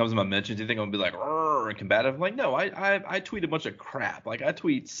when someone comes in my mentions, you think I'm gonna be like "Rrr," and combative? Like, no, I tweet a bunch of crap. Like I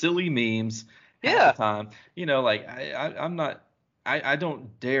tweet silly memes half the yeah, time. Like I'm not. I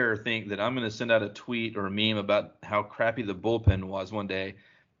don't dare think that I'm gonna send out a tweet or a meme about how crappy the bullpen was one day,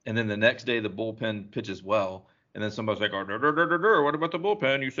 and then the next day the bullpen pitches well, and then somebody's like, oh, what about the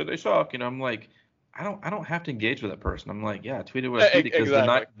bullpen? You said they suck. I'm like, I don't have to engage with that person. I'm like, yeah, I tweeted what I tweeted because the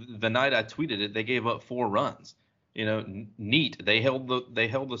exactly. night I tweeted it, they gave up 4 runs. Neat. They held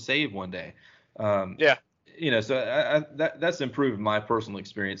the save one day. Um, Yeah. so that's improved my personal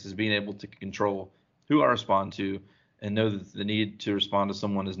experience is being able to control who I respond to and know that the need to respond to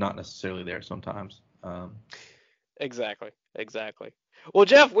someone is not necessarily there sometimes. Exactly. Exactly. Well,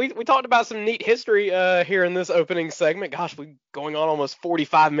 Jeff, we talked about some neat history here in this opening segment. Gosh, we going on almost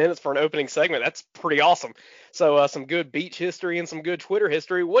 45 minutes for an opening segment. That's pretty awesome. So some good beach history and some good Twitter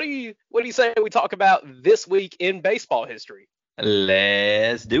history. What do you say we talk about this week in baseball history?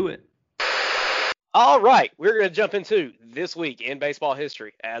 Let's do it. All right, we're going to jump into this week in baseball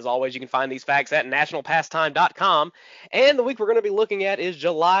history. As always, you can find these facts at nationalpastime.com. And the week we're going to be looking at is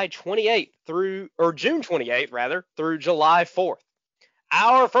July 28th June 28th rather, through July 4th.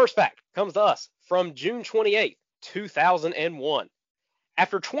 Our first fact comes to us from June 28th, 2001.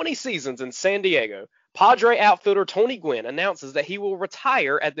 After 20 seasons in San Diego, Padre outfielder Tony Gwynn announces that he will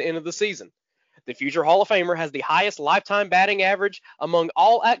retire at the end of the season. The future Hall of Famer has the highest lifetime batting average among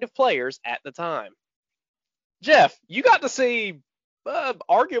all active players at the time. Jeff, you got to see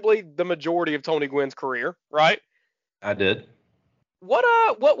arguably the majority of Tony Gwynn's career, right? I did. What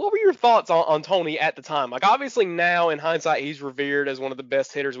were your thoughts on Tony at the time? Like obviously now in hindsight he's revered as one of the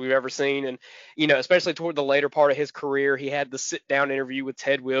best hitters we've ever seen, and especially toward the later part of his career he had the sit down interview with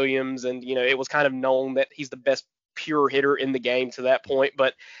Ted Williams, and it was kind of known that he's the best pure hitter in the game to that point.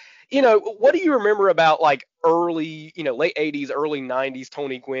 But what do you remember about like early, late 80s, early 90s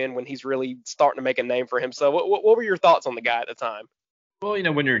Tony Gwynn when he's really starting to make a name for himself? What were your thoughts on the guy at the time? Well,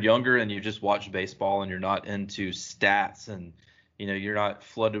 when you're younger and you just watch baseball and you're not into stats and you're not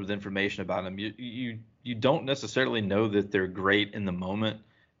flooded with information about them, you don't necessarily know that they're great in the moment.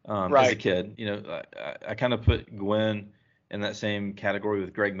 As a Right. kid, I kind of put Gwen in that same category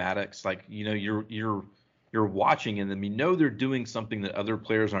with Greg Maddux. Like, you're watching and then they're doing something that other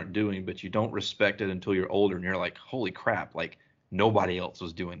players aren't doing, but you don't respect it until you're older and you're like, holy crap, like nobody else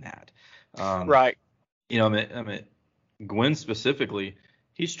was doing that. Um, Right. I mean, Gwen specifically,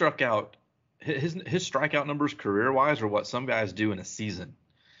 he struck out his strikeout numbers career wise are what some guys do in a season.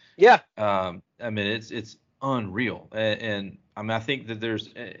 Yeah. It's unreal, and I mean I think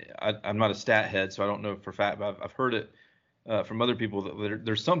that I'm not a stat head, so I don't know for a fact, but I've heard it from other people that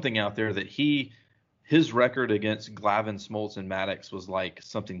there's something out there that his record against Glavine, Smoltz, and Maddox was like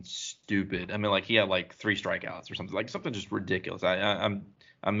something stupid. I mean, like he had like 3 strikeouts or something, like something just ridiculous. I'm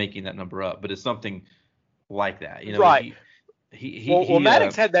making that number up, but it's something like that. Right. Well,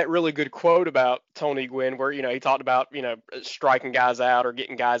 Maddox had that really good quote about Tony Gwynn where, he talked about, striking guys out or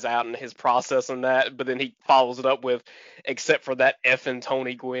getting guys out and his process and that, but then he follows it up with, except for that effing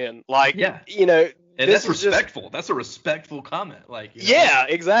Tony Gwynn. Like, yeah. And this that's respectful. That's a respectful comment. Like, yeah,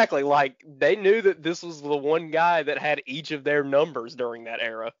 exactly. Like, they knew that this was the one guy that had each of their numbers during that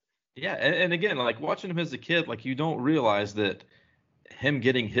era. Yeah, and again, like watching him as a kid, like you don't realize that him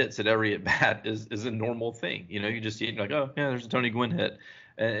getting hits at every at bat is a normal thing. You just see it and you're like, oh yeah, there's a Tony Gwynn hit,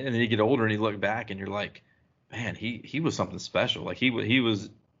 and then you get older and you look back and you're like, man, he was something special. Like he's a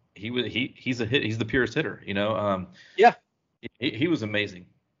hit. He's the purest hitter. Yeah, he was amazing.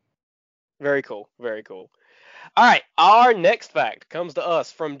 Very cool. Very cool. All right, our next fact comes to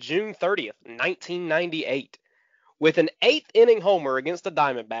us from June 30th, 1998. With an eighth-inning homer against the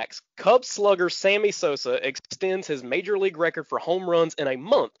Diamondbacks, Cubs slugger Sammy Sosa extends his major league record for home runs in a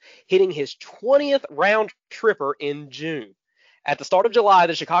month, hitting his 20th round tripper in June. At the start of July,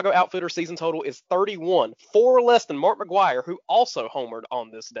 the Chicago outfielder season total is 31, 4 less than Mark McGwire, who also homered on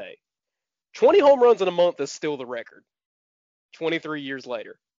this day. 20 home runs in a month is still the record, 23 years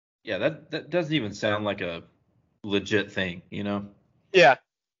later. Yeah, that doesn't even sound like a legit thing, Yeah.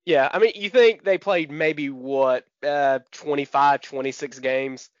 Yeah, I mean, you think they played maybe 25, 26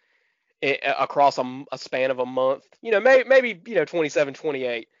 games across a span of a month? Maybe 27,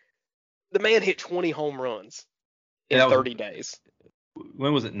 28. The man hit 20 home runs in 30 days.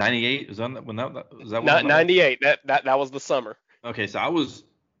 When was it? 98? Was that 98? That was the summer. Okay, so I was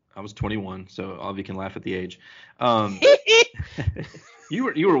 21, so all of you can laugh at the age. You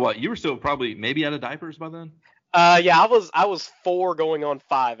were what? You were still probably maybe out of diapers by then? Yeah, I was 4 going on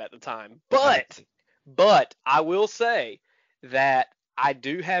 5 at the time. But I will say that I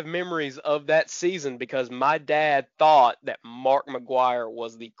do have memories of that season because my dad thought that Mark McGwire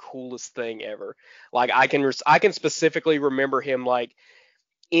was the coolest thing ever. Like I can specifically remember him, like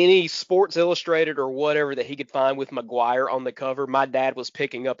any Sports Illustrated or whatever that he could find with McGwire on the cover, my dad was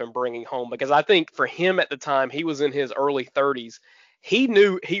picking up and bringing home, because I think for him at the time, he was in his early 30s. He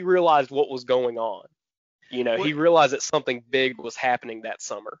realized what was going on. He realized that something big was happening that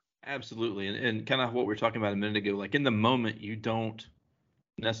summer. Absolutely. And kind of what we were talking about a minute ago, like in the moment, you don't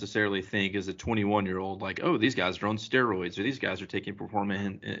necessarily think as a 21-year-old, like, oh, these guys are on steroids or these guys are taking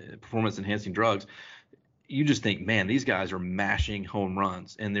performance enhancing drugs. You just think, man, these guys are mashing home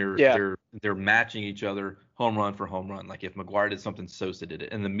runs and they're matching each other home run for home run. Like if McGwire did something, Sosa did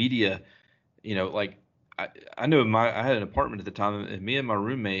it. And the media, like I know I had an apartment at the time, and me and my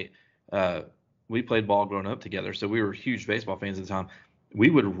roommate, we played ball growing up together, so we were huge baseball fans at the time. We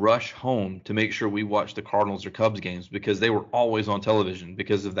would rush home to make sure we watched the Cardinals or Cubs games because they were always on television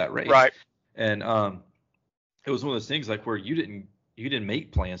because of that race. Right. And it was one of those things like where you didn't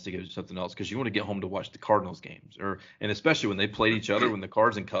make plans to go do something else because you want to get home to watch the Cardinals games, and especially when they played each other, when the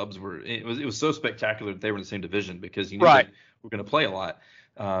Cards and Cubs it was so spectacular that they were in the same division because you knew they were going to play a lot.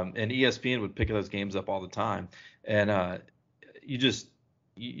 And ESPN would pick those games up all the time, and you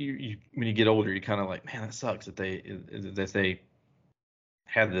when you get older, you kind of like, man, that sucks that they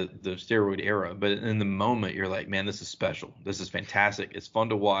had the steroid era. But in the moment, you're like, man, this is special. This is fantastic. It's fun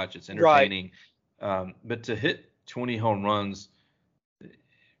to watch. It's entertaining. Right. But to hit 20 home runs,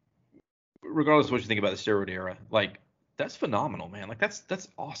 regardless of what you think about the steroid era, like that's phenomenal, man. Like that's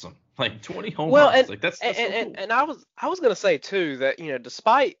awesome. Like 20 home runs, like that's so cool. And I was gonna say too that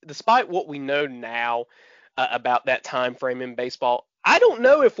despite what we know now about that time frame in baseball, I don't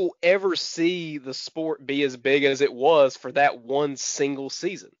know if we'll ever see the sport be as big as it was for that one single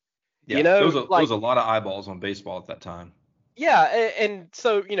season. Yeah, there was a lot of eyeballs on baseball at that time. Yeah, and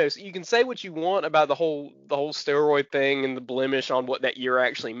so so you can say what you want about the whole steroid thing and the blemish on what that year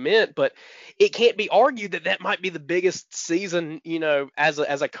actually meant, but it can't be argued that might be the biggest season as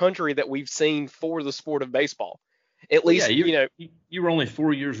a country that we've seen for the sport of baseball. At least you were only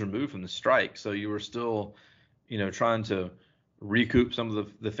 4 years removed from the strike, so you were still trying to recoup some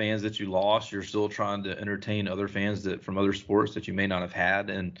of the fans that you lost. You're still trying to entertain other fans from other sports that you may not have had,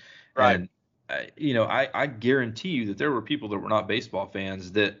 and I guarantee you that there were people that were not baseball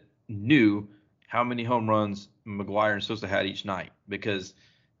fans that knew how many home runs McGwire and Sosa had each night, because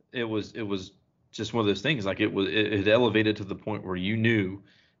it was just one of those things. Like it elevated to the point where you knew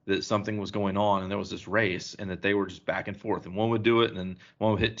that something was going on and there was this race and that they were just back and forth, and one would do it and then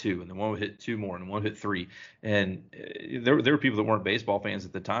one would hit 2 and then one would hit 2 more and one would hit 3. And there were people that weren't baseball fans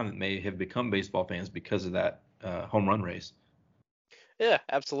at the time that may have become baseball fans because of that home run race. Yeah,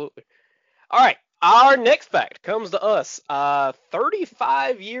 absolutely. All right, our next fact comes to us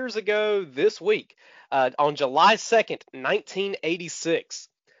 35 years ago this week, on July 2nd, 1986.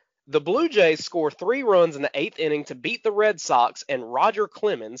 The Blue Jays score 3 runs in the 8th inning to beat the Red Sox and Roger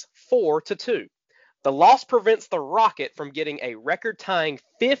Clemens 4-2. The loss prevents the Rocket from getting a record-tying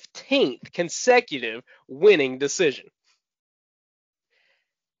 15th consecutive winning decision.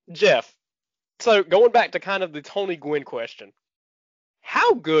 Jeff, so going back to kind of the Tony Gwynn question,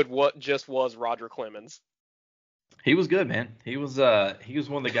 how good was Roger Clemens? He was good, man. He was one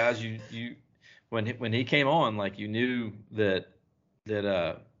of the guys you when he came on, like, you knew that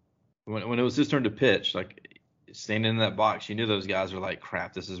when it was his turn to pitch, like, standing in that box, you knew those guys were like,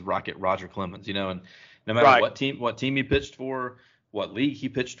 crap, this is Roger Clemens, and no matter what team he pitched for, what league he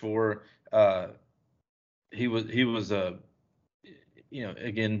pitched for, he was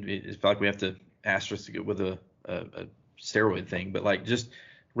again, it's like we have to asterisk it with a steroid thing, but, like, just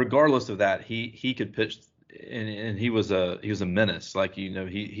regardless of that, he could pitch, and he was a menace, like, he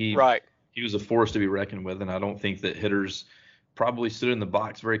was a force to be reckoned with, and I don't think that hitters probably stood in the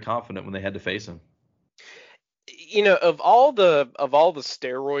box very confident when they had to face him. Of all the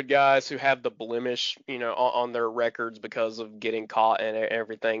steroid guys who have the blemish, on their records because of getting caught and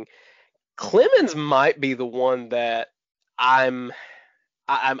everything, Clemens might be the one that I'm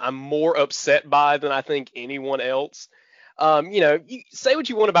more upset by than I think anyone else. You say what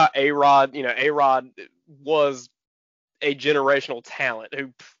you want about A-Rod. A-Rod was a generational talent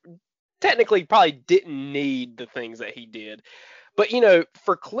who technically probably didn't need the things that he did. But,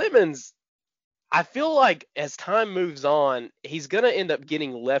 for Clemens, I feel like as time moves on, he's going to end up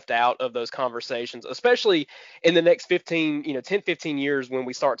getting left out of those conversations, especially in the next 10, 15 years when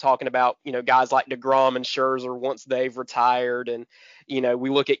we start talking about, guys like DeGrom and Scherzer once they've retired, and, we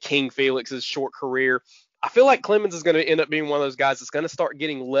look at King Felix's short career. I feel like Clemens is going to end up being one of those guys that's going to start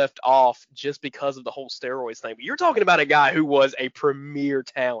getting left off just because of the whole steroids thing. But you're talking about a guy who was a premier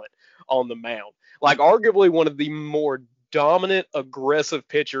talent on the mound, like arguably one of the more dominant, aggressive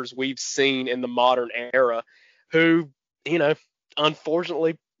pitchers we've seen in the modern era, who,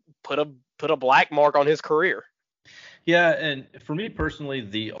 unfortunately put a black mark on his career. Yeah, and for me personally,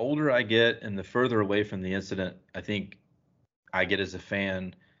 the older I get and the further away from the incident I think I get as a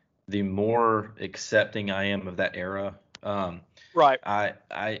fan, the more accepting I am of that era. Right.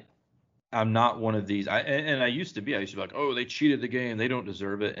 I'm not one of these. I used to be like, oh, they cheated the game, they don't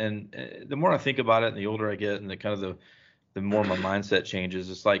deserve it. And the more I think about it, and the older I get, and the more my mindset changes,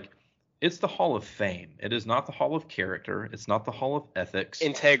 it's like, it's the Hall of Fame. It is not the Hall of Character. It's not the Hall of Ethics.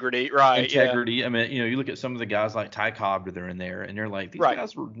 Integrity, right? Integrity. Yeah. I mean, you look at some of the guys like Ty Cobb, they're in there, and you're like, these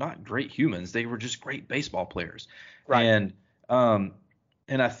guys were not great humans. They were just great baseball players. Right.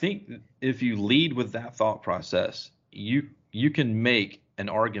 And I think if you lead with that thought process, you can make an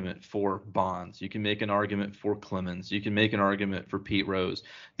argument for Bonds. You can make an argument for Clemens. You can make an argument for Pete Rose.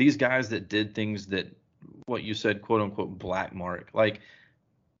 These guys that did things that, what you said, quote unquote, black mark, like,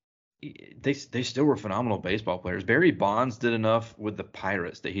 they still were phenomenal baseball players. Barry Bonds did enough with the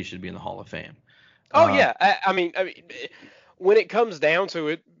Pirates that he should be in the Hall of Fame. Oh yeah, I mean, when it comes down to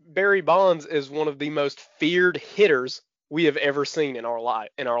it, Barry Bonds is one of the most feared hitters we have ever seen in our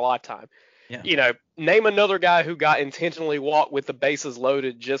lifetime. Yeah. Name another guy who got intentionally walked with the bases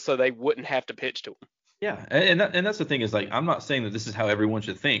loaded just so they wouldn't have to pitch to him. Yeah, and that's the thing, is, like, I'm not saying that this is how everyone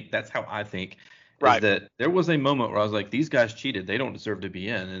should think. That's how I think. Right. Is that there was a moment where I was like, these guys cheated. They don't deserve to be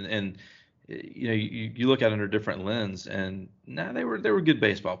in. And you look at it under a different lens, and they were good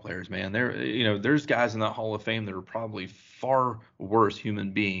baseball players, man. There's guys in that Hall of Fame that are probably far worse human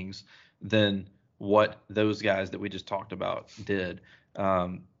beings than what those guys that we just talked about did.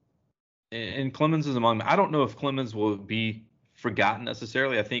 And Clemens is among them. I don't know if Clemens will be forgotten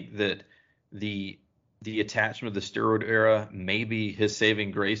necessarily. I think that the attachment of the steroid era may be his saving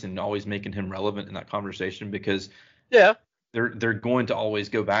grace and always making him relevant in that conversation, because they're going to always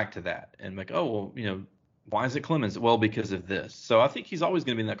go back to that and like, oh, well, why is it Clemens? Well, because of this. So I think he's always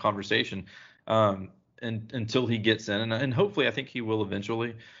going to be in that conversation and until he gets in, and hopefully I think he will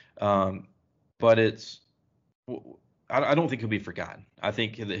eventually. But I don't think he'll be forgotten. I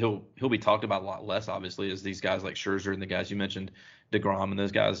think that he'll be talked about a lot less, obviously, as these guys like Scherzer and the guys you mentioned, DeGrom, and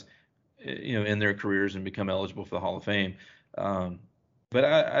those guys, in their careers and become eligible for the Hall of Fame. But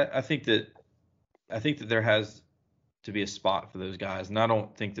I think that there has to be a spot for those guys, and I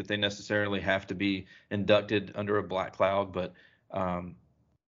don't think that they necessarily have to be inducted under a black cloud. But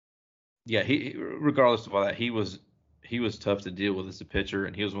he, regardless of all that, he was tough to deal with as a pitcher,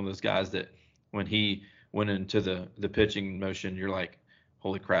 and he was one of those guys that when he went into the pitching motion, you're like,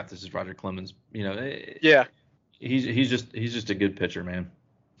 holy crap, this is Roger Clemens. Yeah. He's just a good pitcher, man.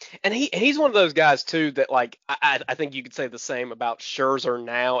 And he's one of those guys too that like I think you could say the same about Scherzer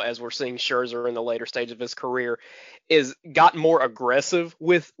now as we're seeing Scherzer in the later stage of his career is got more aggressive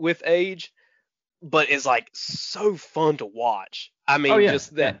with age, but is like so fun to watch. I Oh mean, yeah,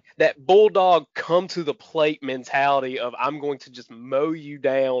 just yeah. that bulldog come to the plate mentality of I'm going to just mow you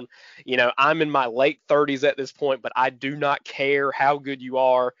down. I'm in my late 30s at this point, but I do not care how good you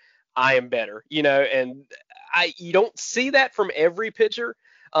are. I am better. And you don't see that from every pitcher.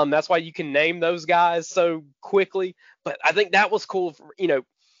 That's why you can name those guys so quickly. But I think that was cool.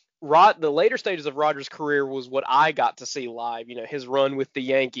 The later stages of Rogers' career was what I got to see live. His run with the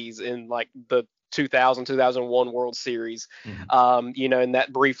Yankees in like the 2001 World Series. Mhm. And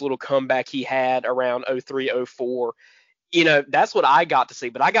that brief little comeback he had around 03, 04. That's what I got to see.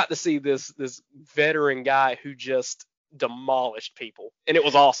 But I got to see this veteran guy who just demolished people, and it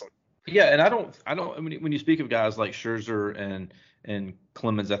was awesome. Yeah, and I don't. When you speak of guys like Scherzer and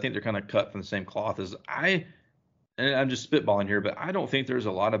Clemens, I think they're kind of cut from the same cloth as I. And I'm just spitballing here, but I don't think there's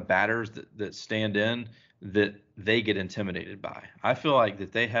a lot of batters that stand in that they get intimidated by. I feel like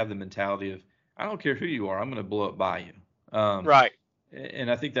that they have the mentality of I don't care who you are, I'm going to blow up by you. Right.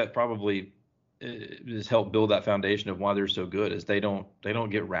 And I think that probably has helped build that foundation of why they're so good is they don't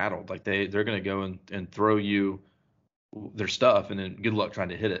get rattled. Like they're going to go and throw you their stuff and then good luck trying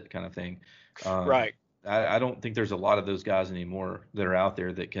to hit it kind of thing. Um, Right. I don't think there's a lot of those guys anymore that are out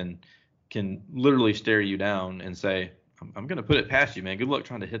there that can literally stare you down and say, I'm going to put it past you, man. Good luck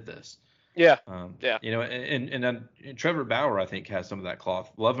trying to hit this. Yeah. Yeah. And then Trevor Bauer, I think, has some of that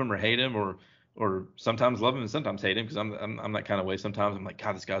cloth. Love him or hate him, or sometimes love him and sometimes hate him because I'm that kind of way. Sometimes I'm like,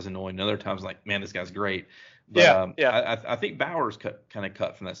 God, this guy's annoying. And other times I'm like, man, this guy's great. But Yeah. Yeah. I think Bauer's kind of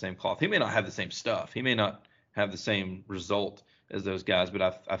cut from that same cloth. He may not have the same stuff. He may not have the same result as those guys,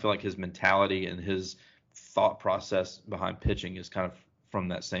 but I feel like his mentality and his thought process behind pitching is kind of from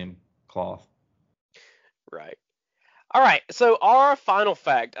that same cloth. Right. All right, so our final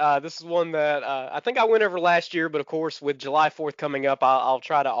fact. This is one that I think I went over last year, but of course, with July 4th coming up, I'll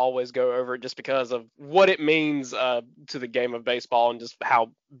try to always go over it just because of what it means to the game of baseball and just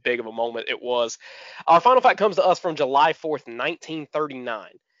how big of a moment it was. Our final fact comes to us from July 4th,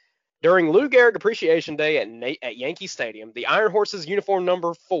 1939. During Lou Gehrig Appreciation Day at Yankee Stadium, the Iron Horses uniform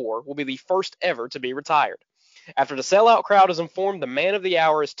number 4 will be the first ever to be retired. After the sellout crowd is informed the man of the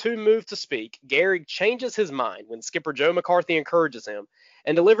hour is too moved to speak, Gehrig changes his mind when skipper Joe McCarthy encourages him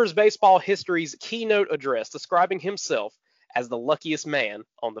and delivers baseball history's keynote address describing himself as the luckiest man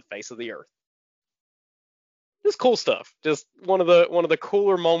on the face of the earth. Just cool stuff. Just one of the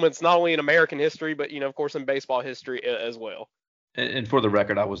cooler moments, not only in American history, but of course in baseball history as well. And for the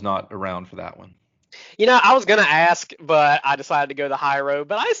record, I was not around for that one. I was gonna ask, but I decided to go the high road.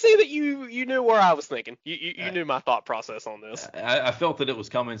 But I see that you knew where I was thinking. You knew my thought process on this. I felt that it was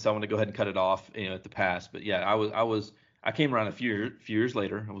coming, so I want to go ahead and cut it off, at the pass. But yeah, I came around a few years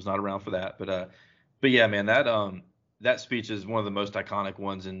later. I was not around for that, but yeah, man, that speech is one of the most iconic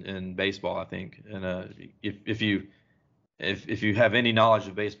ones in baseball, I think. And if you have any knowledge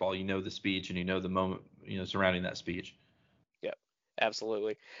of baseball, you know the speech and you know the moment surrounding that speech.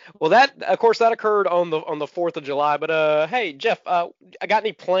 Absolutely. Well, that of course that occurred on the 4th of July. But hey, Jeff, I got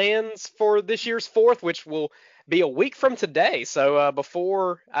any plans for this year's 4th, which will be a week from today. So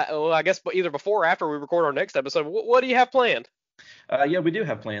I guess either before or after we record our next episode, what do you have planned? Yeah, we do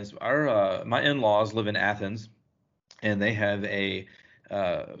have plans. My in-laws live in Athens, and they have a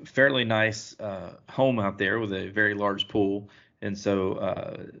fairly nice home out there with a very large pool. And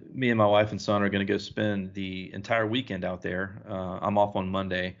so me and my wife and son are going to go spend the entire weekend out there. I'm off on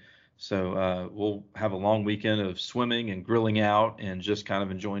Monday. So we'll have a long weekend of swimming and grilling out and just kind of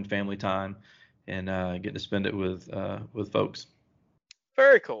enjoying family time and getting to spend it with folks.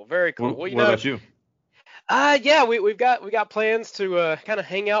 Very cool. Very cool. What about you? Yeah, we've got plans to kind of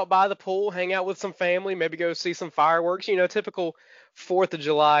hang out by the pool, hang out with some family, maybe go see some fireworks, typical 4th of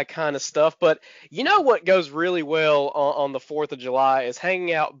July kind of stuff. But what goes really well on the 4th of July is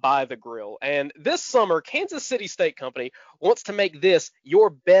hanging out by the grill. And this summer, Kansas City Steak Company wants to make this your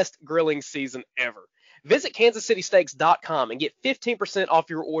best grilling season ever. Visit kansascitysteaks.com and get 15% off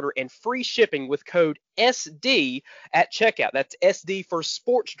your order and free shipping with code SD at checkout. That's SD for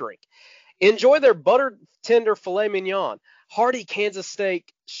sports drink. Enjoy their buttered tender filet mignon, hearty Kansas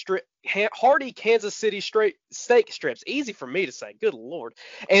City steak strips, easy for me to say, good Lord,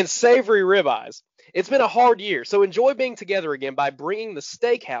 and savory ribeyes. It's been a hard year, so enjoy being together again by bringing the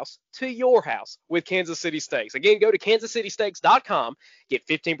steakhouse to your house with Kansas City Steaks. Again, go to kansascitysteaks.com, get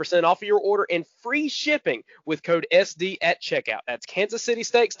 15% off of your order and free shipping with code SD at checkout. That's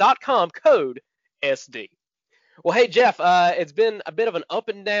kansascitysteaks.com, code SD. Well, hey, Jeff, it's been a bit of an up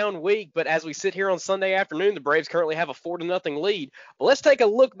and down week, but as we sit here on Sunday afternoon, the Braves currently have a 4-0 lead. But let's take a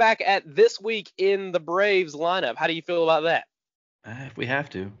look back at this week in the Braves lineup. How do you feel about that? If we have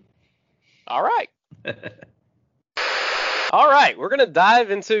to. All right. All right, we're going to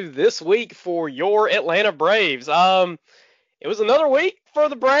dive into this week for your Atlanta Braves. It was another week for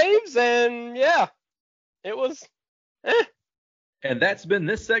the Braves, and yeah, it was And that's been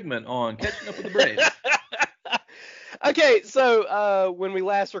this segment on Catching Up with the Braves. Okay, so when we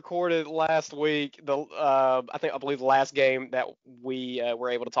last recorded last week, I believe the last game that we were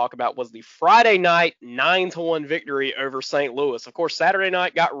able to talk about was the Friday night 9-1 victory over St. Louis. Of course, Saturday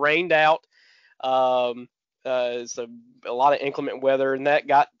night got rained out. So a lot of inclement weather, and that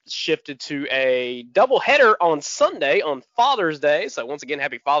got shifted to a doubleheader on Sunday on Father's Day. So once again,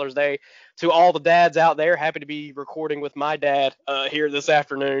 happy Father's Day to all the dads out there. Happy to be recording with my dad here this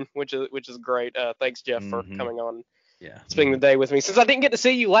afternoon, which is great. Thanks, Jeff, for coming on, spending the day with me. Since I didn't get to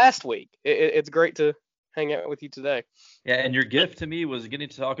see you last week, it's great to hang out with you today. Yeah, and your gift to me was getting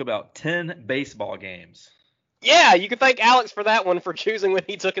to talk about 10 baseball games. Yeah, you can thank Alex for that one, for choosing when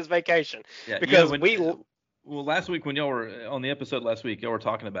he took his vacation. Yeah, because Well, last week when y'all were on the episode last week, y'all were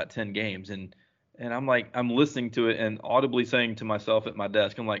talking about 10 games, and I'm listening to it and audibly saying to myself at my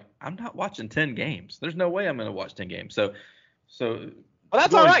desk, I'm like, I'm not watching 10 games. There's no way I'm going to watch 10 games. So. Well,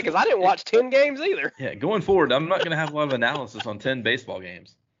 that's all right, because I didn't watch 10 games either. Yeah, going forward, I'm not going to have a lot of analysis on 10 baseball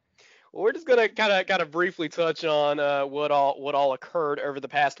games. Well, we're just gonna kind of briefly touch on what all occurred over the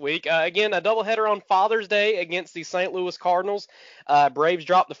past week. Again, a doubleheader on Father's Day against the St. Louis Cardinals. Braves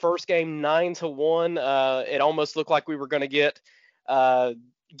dropped the first game 9-1. It almost looked like we were gonna get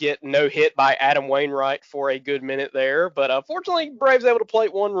no hit by Adam Wainwright for a good minute there, but fortunately, Braves able to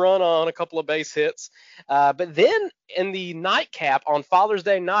plate one run on a couple of base hits. But then in the nightcap on Father's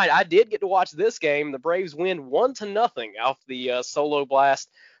Day night, I did get to watch this game. The Braves win 1-0 off the solo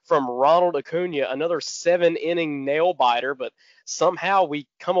blast from Ronald Acuna, another 7-inning nail biter, but somehow we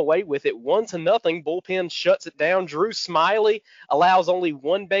come away with it 1-0. Bullpen shuts it down. Drew Smiley allows only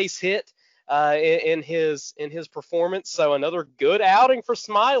one base hit in his performance, so another good outing for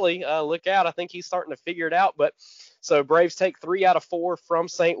Smiley. Look out, I think he's starting to figure it out. But so Braves take 3 out of 4 from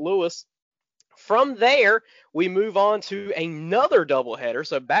St. Louis. From there, we move on to another doubleheader.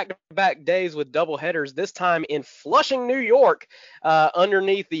 So back-to-back days with doubleheaders, this time in Flushing, New York,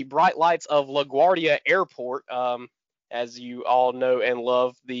 underneath the bright lights of LaGuardia Airport. As you all know and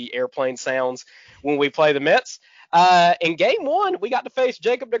love the airplane sounds when we play the Mets. In game one, we got to face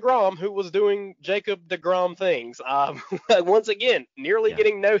Jacob deGrom, who was doing Jacob deGrom things. Once again, nearly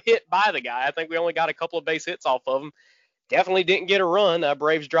getting no hit by the guy. I think we only got a couple of base hits off of him. Definitely didn't get a run.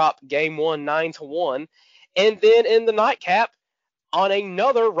 Braves dropped game one 9-1. And then in the nightcap, on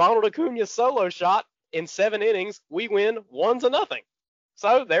another Ronald Acuna solo shot in 7 innings, we win 1-0.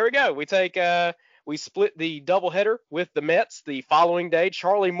 So there we go. We split the doubleheader with the Mets the following day.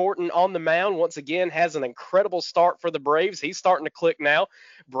 Charlie Morton on the mound once again has an incredible start for the Braves. He's starting to click now.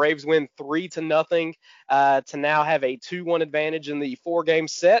 Braves win 3-0 to now have a 2-1 advantage in the 4-game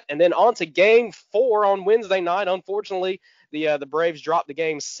set. And then on to game 4 on Wednesday night. Unfortunately, the Braves dropped the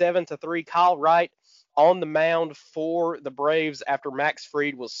game 7-3. Kyle Wright on the mound for the Braves after Max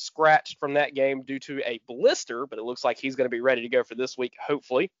Fried was scratched from that game due to a blister, but it looks like he's going to be ready to go for this week,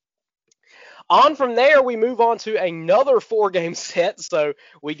 hopefully. On from there, we move on to another 4-game set. So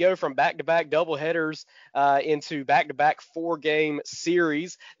we go from back-to-back doubleheaders into back-to-back 4-game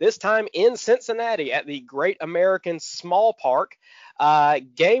series, this time in Cincinnati at the Great American Small Park.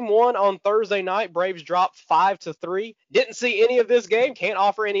 Game 1 on Thursday night, Braves dropped 5-3. Didn't see any of this game. Can't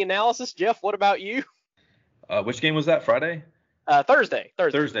offer any analysis. Jeff, what about you? Which game was that, Friday? Thursday.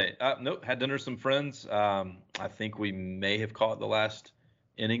 Nope, had dinner with some friends. I think we may have caught the last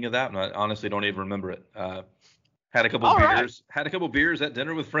inning of that, and I honestly don't even remember it. Had a couple beers. Right. Had a couple beers at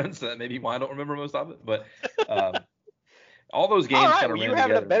dinner with friends, so that may be why I don't remember most of it. But all those games kind of ran together. You're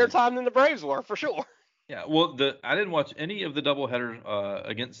having a better time than the Braves were, for sure. Yeah, well, I didn't watch any of the doubleheader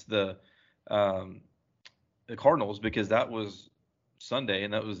against the Cardinals because that was Sunday,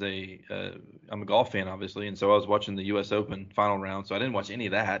 and that was I'm a golf fan, obviously, and so I was watching the U.S. Open final round, so I didn't watch any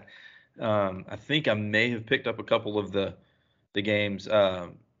of that. I think I may have picked up a couple of the games.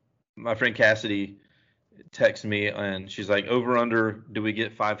 My friend Cassidy texted me, and she's like, over under, do we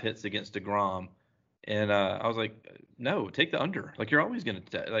get 5 hits against DeGrom? And I was like, no, take the under. Like, you're always going to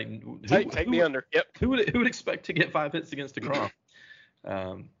take the under. Yep. Who would expect to get 5 hits against DeGrom?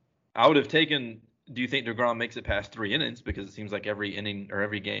 I would have taken. Do you think DeGrom makes it past 3 innings? Because it seems like every inning or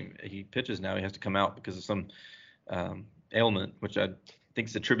every game he pitches now, he has to come out because of some ailment, which I think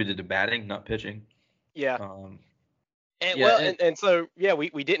is attributed to batting, not pitching. Yeah. And Yeah, so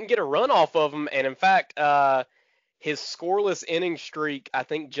we didn't get a run off of him, and in fact, his scoreless inning streak I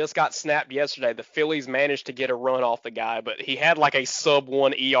think just got snapped yesterday. The Phillies managed to get a run off the guy, but he had like a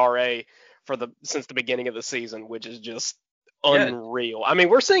sub-1 ERA since the beginning of the season, which is just yeah, unreal. I mean,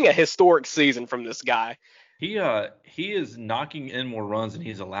 we're seeing a historic season from this guy. he is knocking in more runs than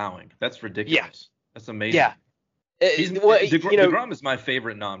he's allowing. That's Yeah, ridiculous. That's amazing. yeah. Well, DeGrom is my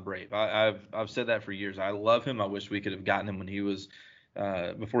favorite non-Brave. I've said that for years. I love him. I wish we could have gotten him when he was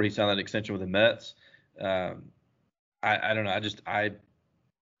before he signed that extension with the Mets. I don't know.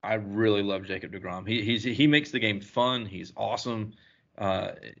 I really love Jacob DeGrom. He makes the game fun. He's awesome.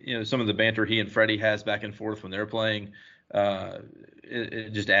 Some of the banter he and Freddie has back and forth when they're playing,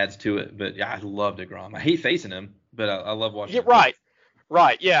 it just adds to it. But yeah, I love DeGrom. I hate facing him, but I love watching. Yeah, him.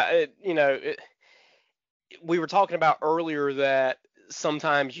 Right. Yeah. We were talking about earlier that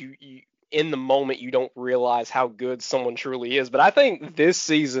sometimes you in the moment you don't realize how good someone truly is. But I think this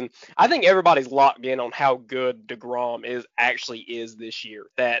season, I think everybody's locked in on how good DeGrom is this year.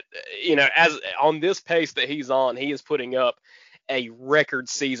 That as on this pace that he's on, he is putting up a record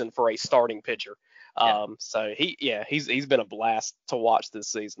season for a starting pitcher. Yeah. So he's been a blast to watch this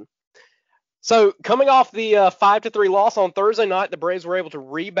season. So coming off the 5-3 loss on Thursday night, the Braves were able to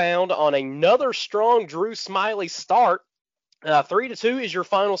rebound on another strong Drew Smyly start. 3-2 is your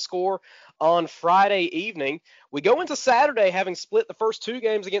final score on Friday evening. We go into Saturday having split the first two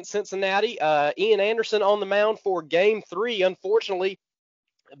games against Cincinnati. Ian Anderson on the mound for Game 3. Unfortunately,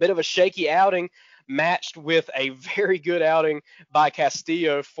 a bit of a shaky outing matched with a very good outing by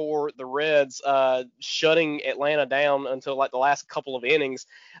Castillo for the Reds, shutting Atlanta down until like the last couple of innings.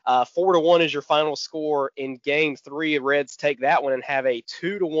 4-1 is your final score in Game 3. The Reds take that one and have a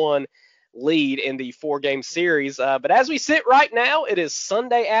 2-1 lead in the 4-game series. But as we sit right now, it is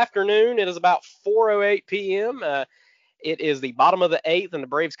Sunday afternoon. It is about 4:08 p.m. It is the bottom of the 8th, and the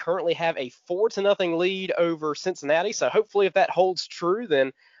Braves currently have a 4-0 lead over Cincinnati. So hopefully if that holds true,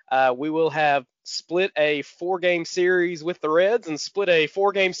 then we will have split a 4-game series with the Reds and split a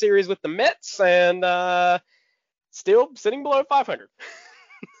 4-game series with the Mets, and still sitting below 500.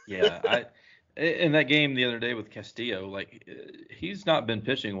 Yeah, in that game the other day with Castillo, like he's not been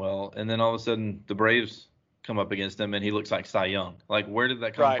pitching well, and then all of a sudden the Braves come up against him and he looks like Cy Young. Like where did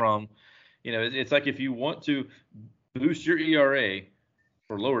that come from? It's like if you want to boost your ERA,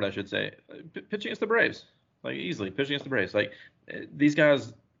 or lower it, I should say, pitch against the Braves, like easily pitch against the Braves. Like these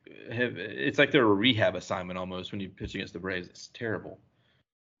guys it's like they're a rehab assignment almost when you pitch against the Braves. It's terrible.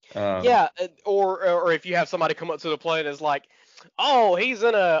 Or if you have somebody come up to the plate and is like, oh, he's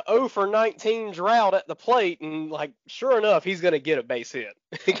in a 0-for-19 drought at the plate, and like sure enough, he's gonna get a base hit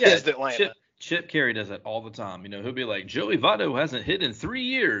against Atlanta. Chip Carey does that all the time. He'll be like, Joey Votto hasn't hit in 3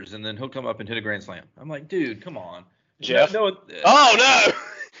 years, and then he'll come up and hit a grand slam. I'm like, dude, come on. Jeff? No, oh no.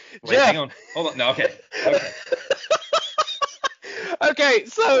 Wait, Jeff. hang on. Hold on. No, okay. Okay,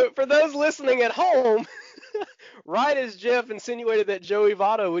 so for those listening at home, right as Jeff insinuated that Joey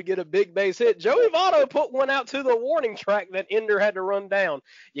Votto would get a big base hit, Joey Votto put one out to the warning track that Ender had to run down.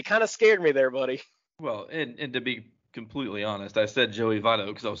 You kind of scared me there, buddy. Well, and to be completely honest, I said Joey Votto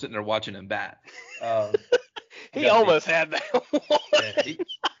because I was sitting there watching him bat. He almost had that one.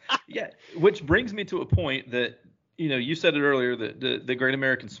 Which brings me to a point that, you said it earlier, that the Great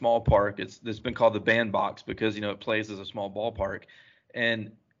American Small Park, it's been called the bandbox because, it plays as a small ballpark.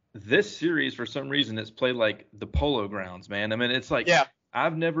 And this series, for some reason, it's played like the Polo Grounds, man. I mean, it's like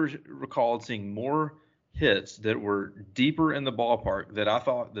I've never recalled seeing more hits that were deeper in the ballpark that I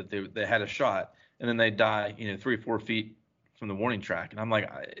thought that they had a shot, and then they die, 3 or 4 feet from the warning track. And I'm like,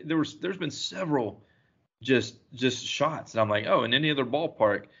 there's been several just shots, and I'm like, oh, in any other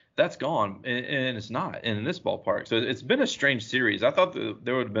ballpark, that's gone, and it's not. And in this ballpark, so it's been a strange series. I thought that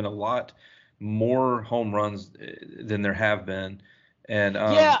there would have been a lot more home runs than there have been. And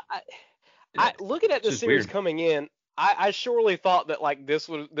I looking at the series weird. coming in, I surely thought that like this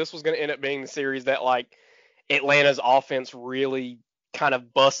was going to end up being the series that like Atlanta's offense really kind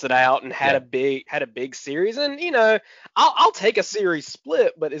of busted out and had a big series. And I'll take a series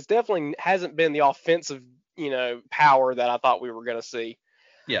split, but it's definitely hasn't been the offensive power that I thought we were going to see.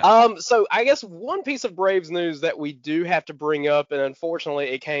 Yeah. So I guess one piece of Braves news that we do have to bring up, and unfortunately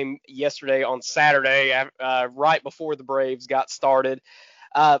it came yesterday on Saturday, right before the Braves got started.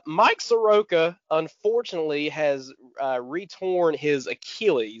 Mike Soroka, unfortunately, has retorn his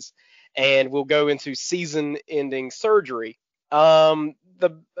Achilles and will go into season-ending surgery.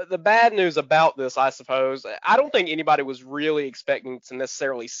 The bad news about this, I suppose, I don't think anybody was really expecting to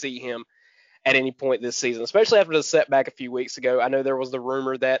necessarily see him at any point this season, especially after the setback a few weeks ago. I know there was the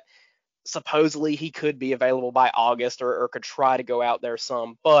rumor that supposedly he could be available by August or could try to go out there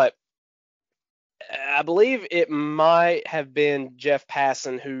some, but I believe it might have been Jeff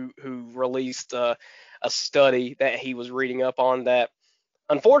Passan who released a study that he was reading up on that,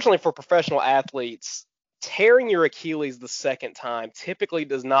 unfortunately for professional athletes, tearing your Achilles the second time typically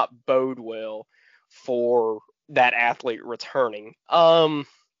does not bode well for that athlete returning. I'm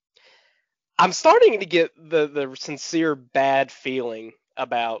starting to get the sincere bad feeling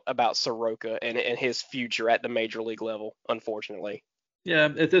about Soroka and his future at the major league level, unfortunately. Yeah,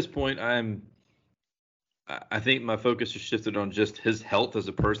 at this point, I think my focus has shifted on just his health as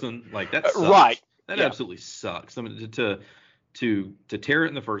a person. Like that sucks. Right. That Yeah. absolutely sucks. I mean, to tear it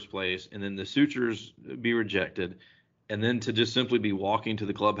in the first place, and then the sutures be rejected, and then to just simply be walking to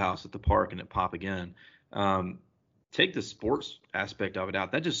the clubhouse at the park and it pop again. Take the sports aspect of it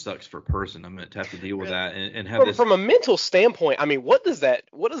out. That just sucks for a person. I mean, to have to deal with that and have this. From a mental standpoint, I mean, what does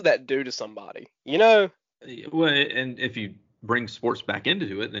that do to somebody? You know? Well, and if you bring sports back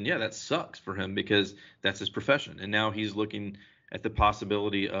into it, then yeah, that sucks for him because that's his profession. And now he's looking at the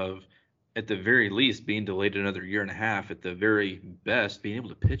possibility of, at the very least, being delayed another year and a half, at the very best, being able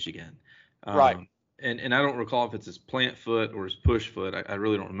to pitch again. Right. And I don't recall if it's his plant foot or his push foot. I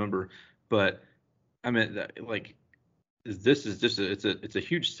really don't remember. But I mean, like, this is just it's a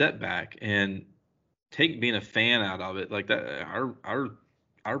huge setback. And take being a fan out of it, like that,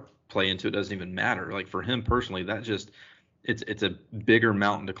 our play into it doesn't even matter. Like for him personally, that just it's a bigger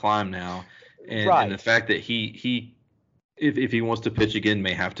mountain to climb now, and the fact that he if he wants to pitch again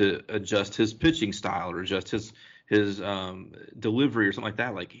may have to adjust his pitching style or adjust his delivery or something like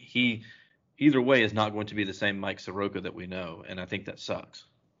that. Like he either way is not going to be the same Mike Soroka that we know, and I think that sucks.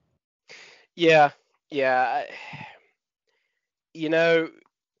 Yeah. You know,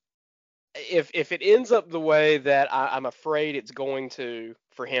 if it ends up the way that I'm afraid it's going to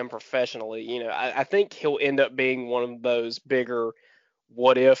for him professionally, you know, I think he'll end up being one of those bigger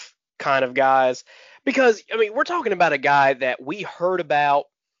what if kind of guys. Because, I mean, we're talking about a guy that we heard about,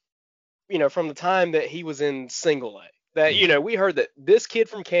 you know, from the time that he was in single A. That, you know, we heard that this kid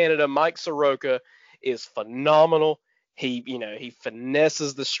from Canada, Mike Soroka, is phenomenal. He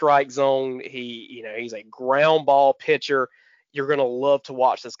finesses the strike zone. He's a ground ball pitcher. You're going to love to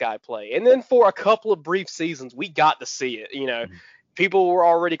watch this guy play. And then for a couple of brief seasons, we got to see it. You know, people were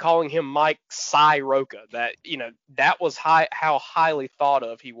already calling him Mike Soroka. That, you know, that was how highly thought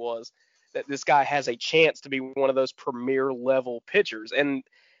of he was, that this guy has a chance to be one of those premier level pitchers. And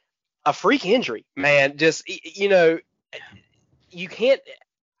a freak injury, man, just, you know, you can't.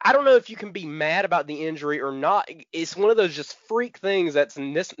 I don't know if you can be mad about the injury or not. It's one of those just freak things that's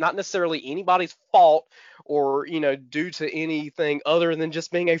not necessarily anybody's fault or, you know, due to anything other than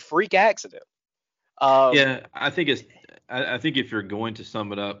just being a freak accident. Yeah, I think if you're going to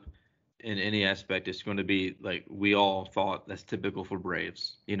sum it up in any aspect, it's going to be like we all thought that's typical for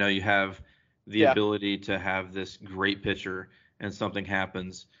Braves. You know, you have the ability to have this great pitcher and something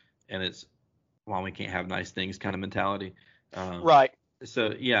happens and it's, well, we can't have nice things kind of mentality. Right.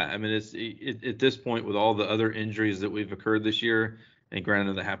 So yeah, I mean, at this point with all the other injuries that we've occurred this year, and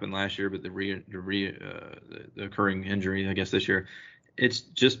granted that happened last year, but the occurring injury, I guess this year, it's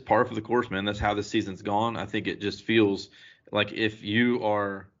just par for the course, man. That's how the season's gone. I think it just feels like if you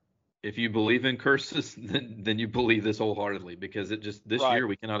believe in curses, then you believe this wholeheartedly, because this year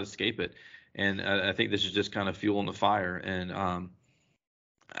we cannot escape it, and I think this is just kind of fuel on the fire. And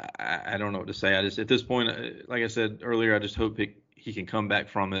I don't know what to say. I just, at this point, like I said earlier, I just hope he can come back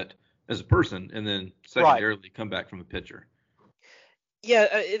from it as a person, and then secondarily come back from a pitcher. Yeah,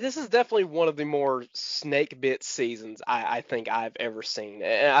 this is definitely one of the more snake bit seasons I think I've ever seen.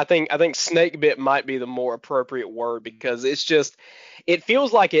 And I think snake bit might be the more appropriate word, because it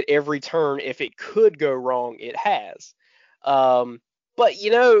feels like at every turn, if it could go wrong, it has. But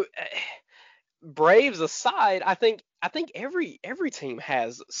you know, Braves aside, I think every team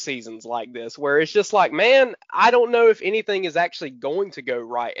has seasons like this where it's just like, man, I don't know if anything is actually going to go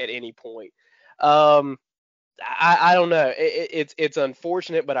right at any point. I don't know. It's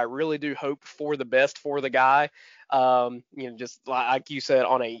unfortunate, but I really do hope for the best for the guy. You know, just like you said,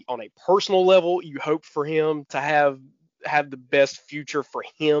 on a personal level, you hope for him to have the best future for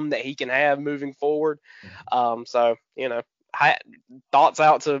him that he can have moving forward. So, you know, thoughts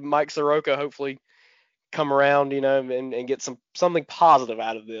out to Mike Soroka. Hopefully come around, you know, and get something positive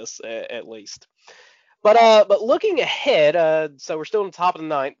out of this at least. But looking ahead, so we're still on the top of the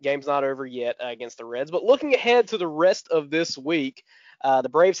ninth. Game's not over yet against the Reds. But looking ahead to the rest of this week, the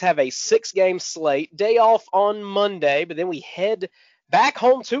Braves have a 6-game slate. Day off on Monday, but then we head back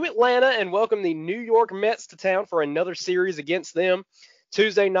home to Atlanta and welcome the New York Mets to town for another series against them.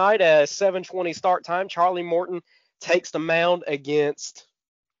 Tuesday night at 7:20 start time, Charlie Morton takes the mound against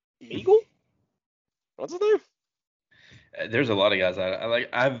Meagle. What's his name? There's a lot of guys I like.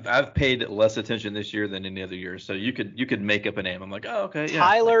 I've paid less attention this year than any other year. So you could make up a name. I'm like, oh, okay, yeah.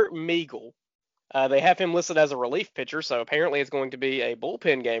 Tyler Meagle. They have him listed as a relief pitcher, so apparently it's going to be a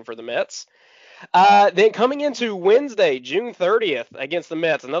bullpen game for the Mets. Then coming into Wednesday, June 30th against the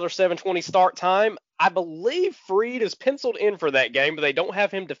Mets, another 7:20 start time. I believe Fried is penciled in for that game, but they don't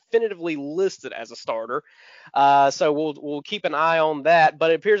have him definitively listed as a starter. So we'll keep an eye on that.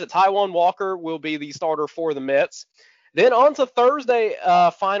 But it appears that Taijuan Walker will be the starter for the Mets. Then on to Thursday,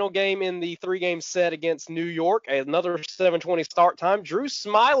 final game in the 3-game set against New York, another 7:20 start time. Drew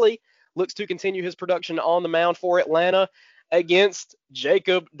Smiley looks to continue his production on the mound for Atlanta against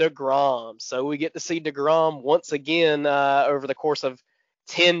Jacob deGrom. So we get to see deGrom once again over the course of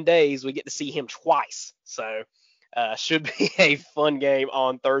 10 days. We get to see him twice. So should be a fun game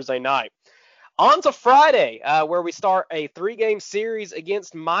on Thursday night. On to Friday, where we start a 3-game series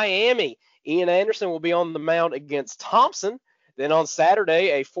against Miami. Ian Anderson will be on the mound against Thompson. Then on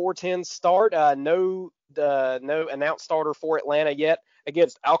Saturday, a 4:10 start. No announced starter for Atlanta yet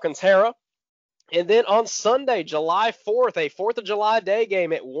against Alcantara. And then on Sunday, July 4th, a 4th of July day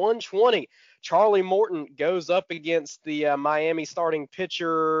game at 1:20, Charlie Morton goes up against the Miami starting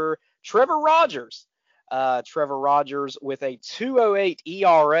pitcher Trevor Rogers. Trevor Rogers with a 2.08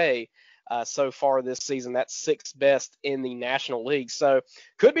 ERA so far this season. That's 6th best in the National League. So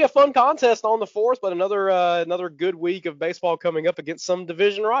could be a fun contest on the 4th, but another good week of baseball coming up against some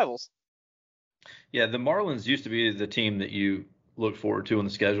division rivals. Yeah, the Marlins used to be the team that you look forward to on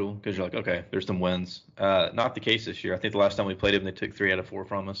the schedule because you're like, okay, there's some wins. Not the case this year. I think the last time we played them, they took 3 out of 4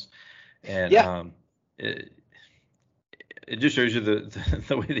 from us. And yeah. It just shows you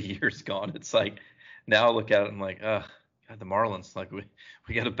the way the year's gone. It's like now I look at it and I'm like, God, the Marlins, like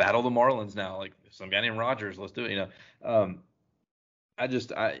we got to battle the Marlins now. Like some guy named Rogers, let's do it.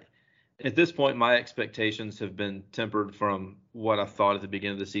 At this point, my expectations have been tempered from what I thought at the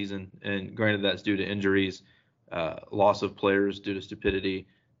beginning of the season. And granted, that's due to injuries, loss of players due to stupidity,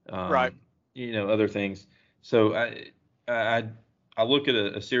 right. Other things. So I look at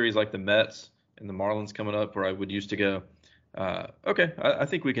a series like the Mets and the Marlins coming up where I would used to go, okay, I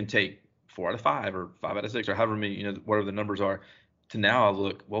think we can take 4 out of 5 or 5 out of 6 or however many, whatever the numbers are. To now I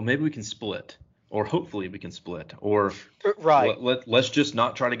look, well, maybe we can split, or hopefully we can split, or right. let's just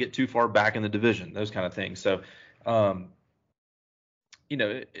not try to get too far back in the division, those kind of things. So,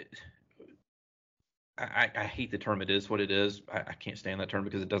 I hate the term. It is what it is. I can't stand that term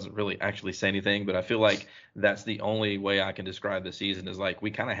because it doesn't really actually say anything. But I feel like that's the only way I can describe the season is like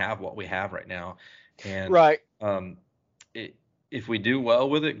we kind of have what we have right now. And right. If we do well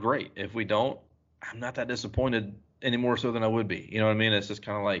with it, great. If we don't, I'm not that disappointed any more so than I would be. You know what I mean? It's just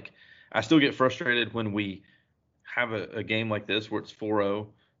kind of like I still get frustrated when we have a game like this where it's 4-0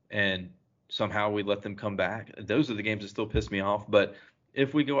 and somehow we let them come back. Those are the games that still piss me off. But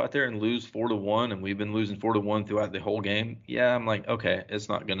if we go out there and lose 4-1, and we've been losing 4-1 throughout the whole game, yeah, I'm like, okay, it's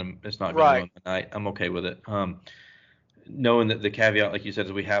not gonna ruin the night. I'm okay with it. Knowing that the caveat, like you said,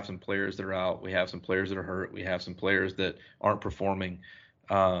 is we have some players that are out, we have some players that are hurt, we have some players that aren't performing.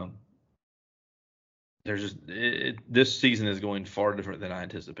 There's just this season is going far different than I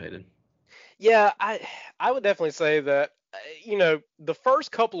anticipated. Yeah, I would definitely say that the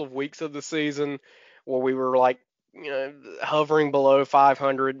first couple of weeks of the season where we were like hovering below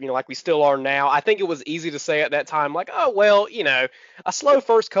 500, like we still are now. I think it was easy to say at that time, like, oh, well, a slow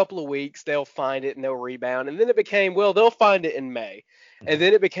first couple of weeks, they'll find it and they'll rebound. And then it became, well, they'll find it in May. And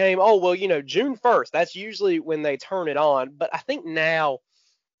then it became, oh, well, June 1st, that's usually when they turn it on. But I think now,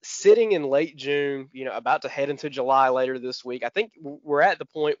 sitting in late June, about to head into July later this week, I think we're at the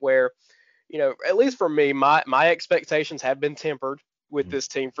point where, at least for me, my expectations have been tempered with this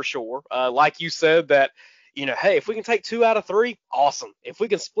team for sure. Like you said, that hey, if we can take 2 out of 3, awesome. If we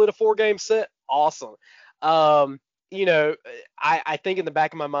can split a 4-game set, awesome. I think in the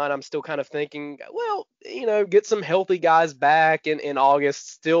back of my mind, I'm still kind of thinking, well, get some healthy guys back in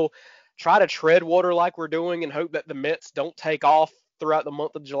August, still try to tread water like we're doing and hope that the Mets don't take off throughout the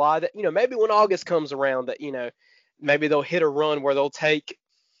month of July. That, maybe when August comes around that, maybe they'll hit a run where they'll take,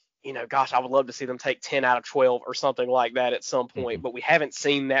 gosh, I would love to see them take 10 out of 12 or something like that at some point, but we haven't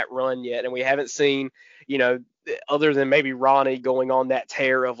seen that run yet. And we haven't seen, other than maybe Ronnie going on that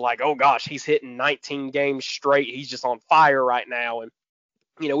tear of like, oh gosh, he's hitting 19 games straight. He's just on fire right now. And,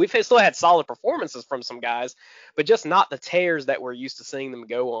 we've still had solid performances from some guys, but just not the tears that we're used to seeing them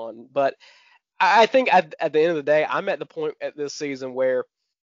go on. But I think at the end of the day, I'm at the point at this season where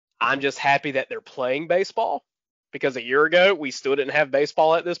I'm just happy that they're playing baseball. because a year ago we still didn't have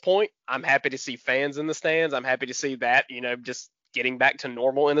baseball at this point. I'm happy to see fans in the stands. I'm happy to see that, just getting back to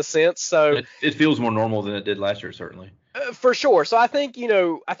normal in a sense. So It feels more normal than it did last year, certainly. for sure. So I think,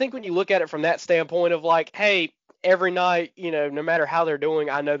 I think when you look at it from that standpoint of like, hey, every night, no matter how they're doing,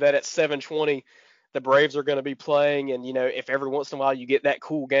 I know that at 7:20 the Braves are going to be playing, and if every once in a while you get that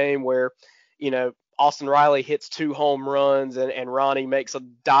cool game where, Austin Riley hits 2 home runs and Ronnie makes a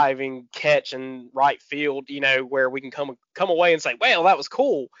diving catch in right field, where we can come away and say, well, that was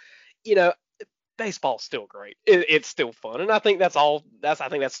cool. You know, Baseball's still great. It's still fun, and I think that's all. I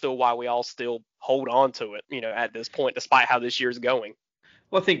think that's still why we all still hold on to it. At this point, despite how this year's going.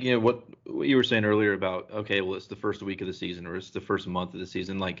 Well, I think what you were saying earlier about, okay, well, it's the first week of the season or it's the first month of the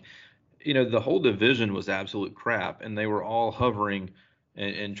season. Like, the whole division was absolute crap, and they were all hovering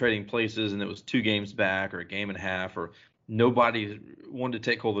and trading places, and it was 2 games back or a game and a half, or nobody wanted to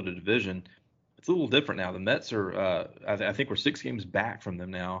take hold of the division. It's a little different now. The Mets are, I think we're 6 games back from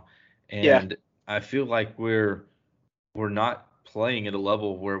them now, and I feel like we're not playing at a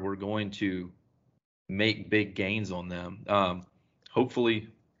level where we're going to make big gains on them. Hopefully,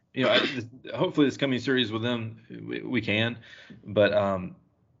 hopefully this coming series with them we can, but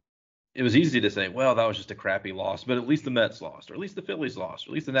it was easy to say, well, that was just a crappy loss, but at least the Mets lost, or at least the Phillies lost,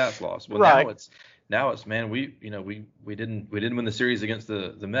 or at least the Nats lost. Well, right. now it's man, we didn't win the series against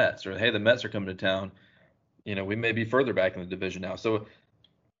the Mets, or hey, the Mets are coming to town. We may be further back in the division now. So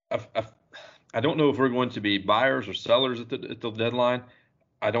I don't know if we're going to be buyers or sellers at the deadline.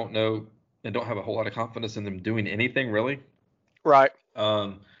 I don't know, and don't have a whole lot of confidence in them doing anything really. Right.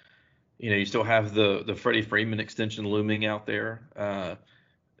 You still have the Freddie Freeman extension looming out there.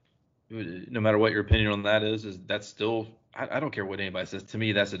 No matter what your opinion on that is that's still, I don't care what anybody says. To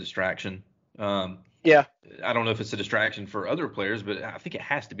me, that's a distraction. Yeah. I don't know if it's a distraction for other players, but I think it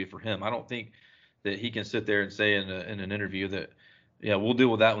has to be for him. I don't think that he can sit there and say in an interview that, yeah, we'll deal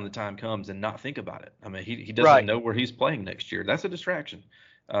with that when the time comes and not think about it. I mean, he doesn't know where he's playing next year. That's a distraction.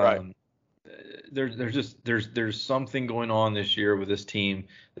 Right. There's something going on this year with this team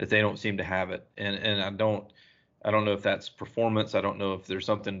that they don't seem to have it, and I don't know if that's performance. I don't know if there's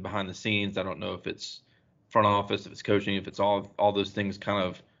something behind the scenes. I don't know if it's front office, if it's coaching, if it's all those things kind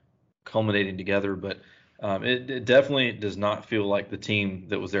of culminating together. But it definitely does not feel like the team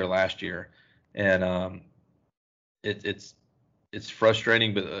that was there last year, and it's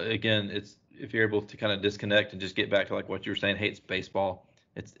frustrating. But again, it's if you're able to kind of disconnect and just get back to like what you were saying, hey, it's baseball.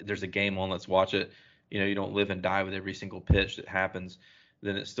 There's a game on, let's watch it. You don't live and die with every single pitch that happens.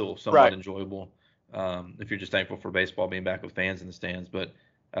 Then it's still somewhat enjoyable. If you're just thankful for baseball being back with fans in the stands, but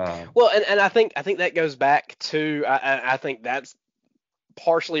well, and I think that goes back to I think that's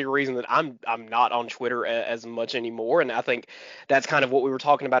partially a reason that I'm not on Twitter as much anymore, and I think that's kind of what we were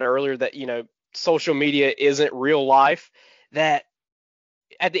talking about earlier, that social media isn't real life. That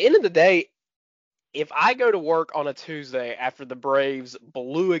at the end of the day, if I go to work on a Tuesday after the Braves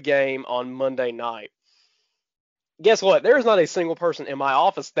blew a game on Monday night, guess what? There's not a single person in my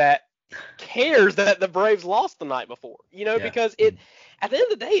office that cares that the Braves lost the night before, because at the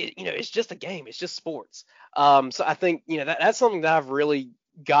end of the day, it's just a game. It's just sports. So I think, that's something that I've really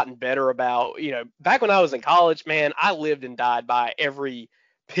gotten better about. Back when I was in college, man, I lived and died by every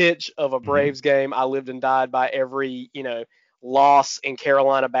pitch of a Braves game. I lived and died by every, loss in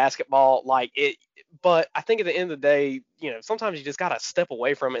Carolina basketball. But I think at the end of the day, sometimes you just got to step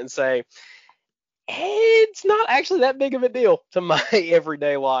away from it and say, hey, it's not actually that big of a deal to my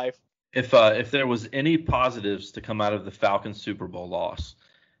everyday life. If there was any positives to come out of the Falcons Super Bowl loss,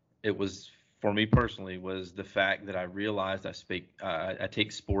 it was, for me personally, was the fact that I realized I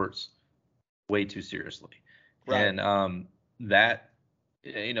take sports way too seriously. Right. And that,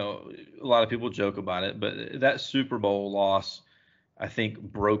 a lot of people joke about it, but that Super Bowl loss, I think,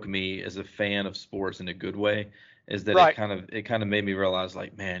 broke me as a fan of sports in a good way. Is that it kind of made me realize,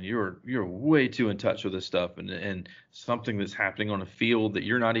 like, man, you're way too in touch with this stuff, and something that's happening on a field that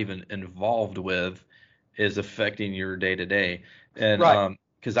you're not even involved with is affecting your day to day. And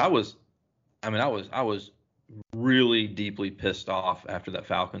because I was really deeply pissed off after that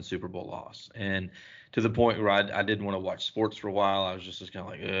Falcons Super Bowl loss, and to the point where I didn't want to watch sports for a while. I was just kind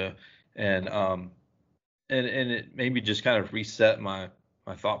of like, and it made me just kind of reset my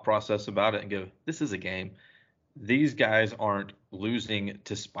thought process about it and go, this is a game. These guys aren't losing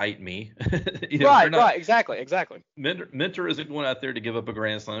to spite me. Right, exactly. Mentor isn't going out there to give up a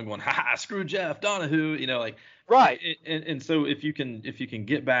grand slam going, ha, screw Jeff Donahue, Right. And so if you can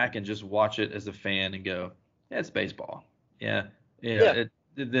get back and just watch it as a fan and go, yeah, it's baseball. Yeah.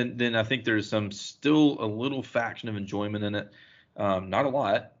 Then I think there's still a little faction of enjoyment in it. Not a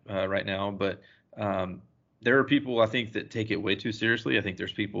lot right now, but there are people I think that take it way too seriously. I think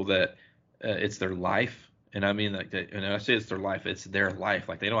there's people that it's their life. And I mean, like, and I say it's their life, it's their life.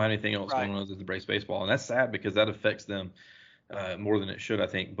 Like, they don't have anything else Right. going on other than Braves baseball. And that's sad because that affects them more than it should, I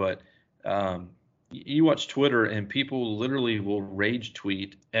think. But you watch Twitter and people literally will rage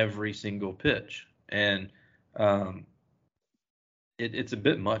tweet every single pitch. And it's a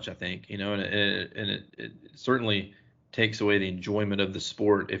bit much, I think, and it certainly takes away the enjoyment of the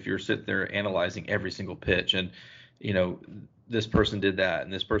sport if you're sitting there analyzing every single pitch and, this person did that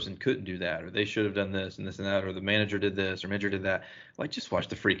and this person couldn't do that, or they should have done this and this and that, or the manager did this or manager did that. Like, just watch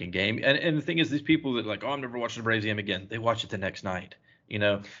the freaking game. And the thing is, these people that like, oh, I'm never watching the Braves game again, they watch it the next night.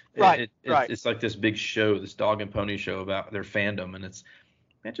 Right. It's like this big show, this dog and pony show about their fandom, and it's,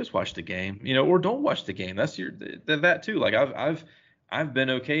 man, just watch the game, or don't watch the game. That's that too. Like, I've been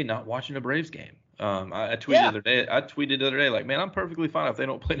okay not watching a Braves game. I tweeted the other day, like, man, I'm perfectly fine if they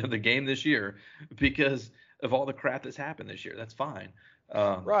don't play another game this year because of all the crap that's happened this year. That's fine.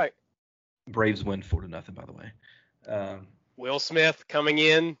 Right. Braves win 4-0, by the way. Will Smith coming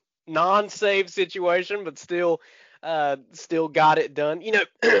in, non-save situation, but still got it done.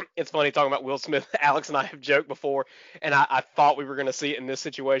 It's funny talking about Will Smith. Alex and I have joked before, and I thought we were going to see it in this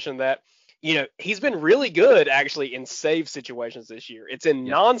situation that, he's been really good actually in save situations this year. It's in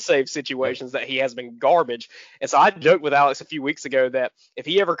non-save situations that he has been garbage. And so I joked with Alex a few weeks ago that if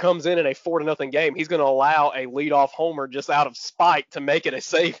he ever comes in a 4-0 game, he's going to allow a leadoff homer just out of spite to make it a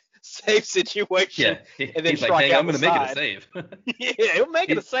save situation. Yeah, and then he's strike like, hey, out I'm going to make it a save. Yeah, he'll make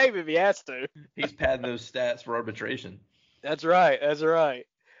it a save if he has to. He's padding those stats for arbitration. That's right.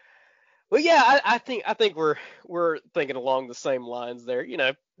 Well, yeah, I think we're thinking along the same lines there.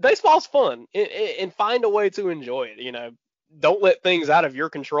 Baseball's fun, and find a way to enjoy it. Don't let things out of your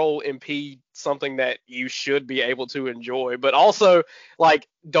control impede something that you should be able to enjoy. But also, like,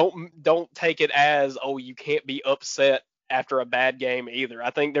 don't take it as, oh, you can't be upset after a bad game either.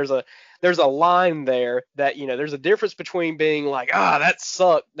 I think there's a line there that, there's a difference between being like, that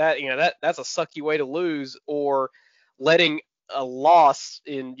sucked, that's a sucky way to lose, or letting a loss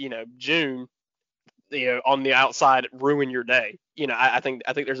in, June, on the outside ruin your day. I think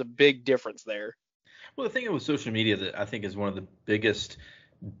there's a big difference there. Well, the thing with social media that I think is one of the biggest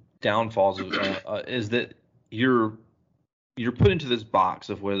downfalls of, is that you're put into this box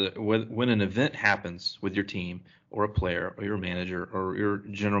of when an event happens with your team or a player or your manager or your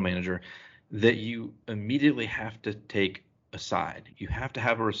general manager, that you immediately have to take a side. You have to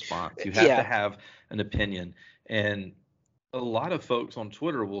have a response. You have to have an opinion. And a lot of folks on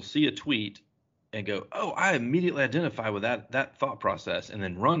Twitter will see a tweet and go, oh, I immediately identify with that thought process, and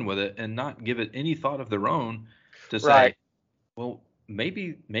then run with it and not give it any thought of their own to say, well,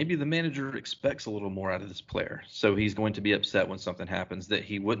 maybe the manager expects a little more out of this player, so he's going to be upset when something happens that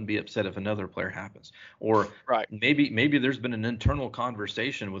he wouldn't be upset if another player happens. Or maybe there's been an internal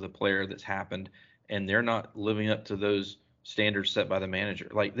conversation with a player that's happened and they're not living up to those standards set by the manager.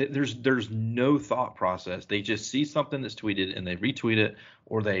 Like, there's no thought process. They just see something that's tweeted and they retweet it,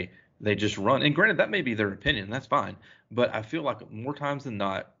 or they just run. And granted, that may be their opinion. That's fine. But I feel like more times than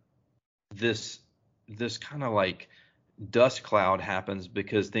not, this kind of like dust cloud happens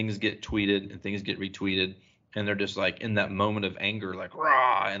because things get tweeted and things get retweeted, and they're just like in that moment of anger, like,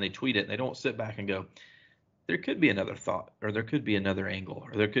 rah, and they tweet it, and they don't sit back and go, there could be another thought, or there could be another angle,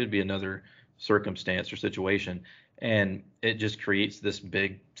 or there could be another circumstance or situation. And it just creates this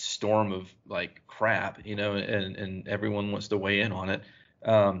big storm of like crap, and everyone wants to weigh in on it.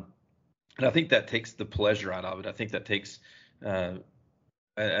 And I think that takes the pleasure out of it. I think that takes, I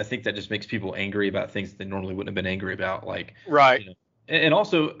think that just makes people angry about things that they normally wouldn't have been angry about. Like, right. And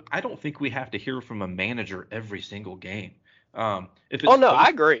also, I don't think we have to hear from a manager every single game. I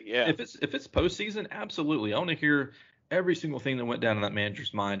agree. Yeah. If it's postseason, absolutely. I want to hear every single thing that went down in that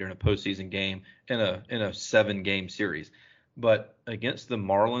manager's mind during a postseason game in a 7-game series. But against the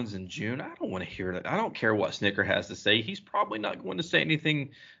Marlins in June, I don't want to hear that. I don't care what Snicker has to say. He's probably not going to say anything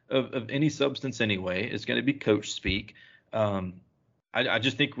of any substance anyway. It's going to be coach speak. I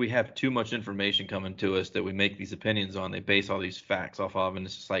just think we have too much information coming to us that we make these opinions on. They base all these facts off of, and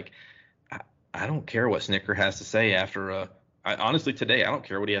it's just like, I don't care what Snicker has to say after honestly today, I don't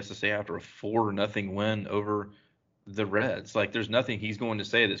care what he has to say after a 4-0 win over the Reds. Like, there's nothing he's going to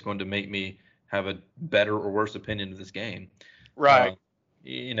say that's going to make me have a better or worse opinion of this game. Right.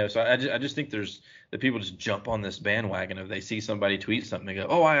 So I just think that people just jump on this bandwagon if they see somebody tweet something and go,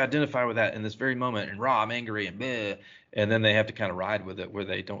 oh, I identify with that in this very moment, and I'm angry and bleh. And then they have to kind of ride with it, where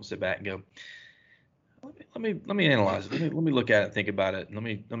they don't sit back and go, let me analyze it. Let me look at it, think about it,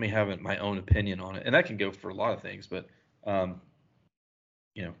 and let me have my own opinion on it. And that can go for a lot of things, but we're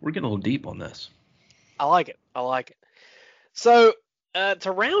getting a little deep on this. I like it. I like it. So,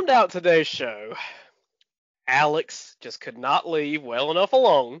 to round out today's show, Alex just could not leave well enough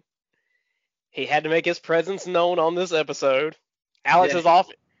alone. He had to make his presence known on this episode. Alex is off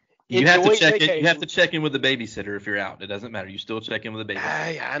You have to enjoying check vacation. in. You have to check in with the babysitter if you're out. It doesn't matter. You still check in with the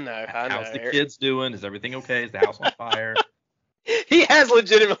babysitter. I know. How's the kids doing? Is everything okay? Is the house on fire? He has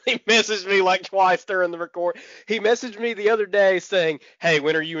legitimately messaged me like twice during the record. He messaged me the other day saying, "Hey,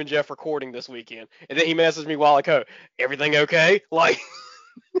 when are you and Jeff recording this weekend?" And then he messaged me a while ago, "Everything okay?" Like,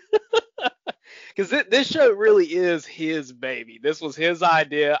 because this show really is his baby. This was his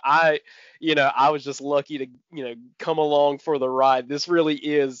idea. I was just lucky to, come along for the ride. This really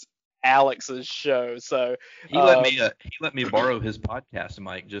is Alex's show. So he let me borrow his podcast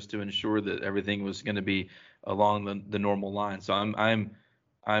mic just to ensure that everything was going to be along the normal line. So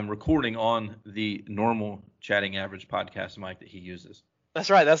I'm recording on the normal Chatting Average podcast mic that he uses.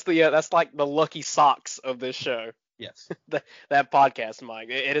 That's right. That's like the lucky socks of this show. Yes. That podcast mic.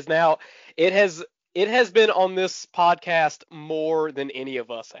 It has been on this podcast more than any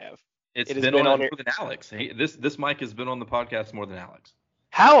of us have. It's been on more than Alex. This mic has been on the podcast more than Alex.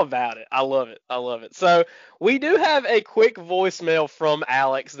 How about it? I love it. So we do have a quick voicemail from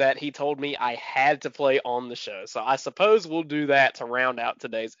Alex that he told me I had to play on the show. So I suppose we'll do that to round out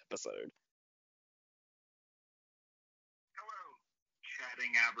today's episode. Hello,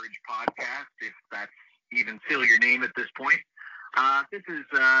 Chatting Average podcast, if that's even still your name at this point. This is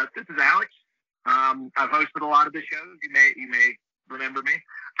Alex. I've hosted a lot of the shows. You may remember me.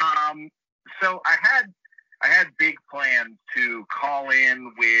 So I had big plans to call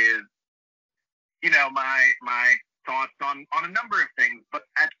in with, my thoughts on a number of things. But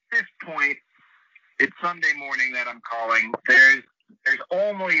at this point, it's Sunday morning that I'm calling. There's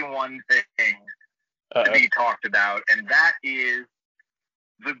only one thing to be talked about, and that is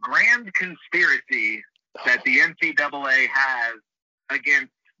the grand conspiracy that the NCAA has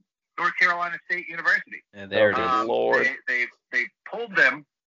against North Carolina State University. And there it is. Lord. They pulled them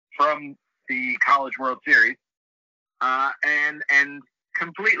from the College World Series and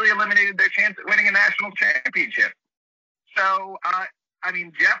completely eliminated their chance at winning a national championship. So,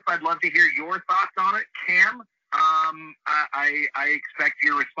 Jeff, I'd love to hear your thoughts on it. Cam, I expect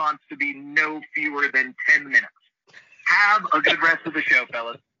your response to be no fewer than 10 minutes. Have a good rest of the show,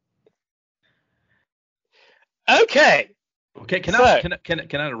 fellas. Okay. Can I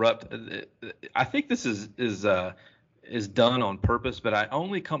interrupt? I think this is done on purpose, but I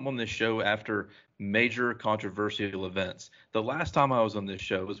only come on this show after major controversial events. The last time I was on this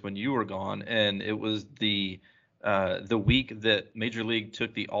show was when you were gone, and it was the week that Major League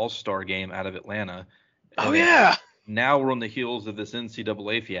took the All-Star game out of Atlanta. Oh yeah. Now we're on the heels of this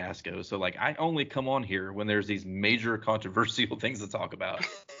NCAA fiasco. So I only come on here when there's these major controversial things to talk about.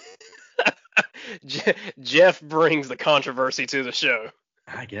 Jeff brings the controversy to the show.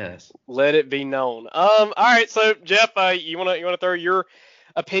 I guess. Let it be known. All right. So Jeff, you wanna throw your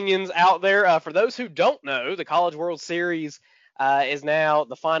opinions out there? For those who don't know, the College World Series is now,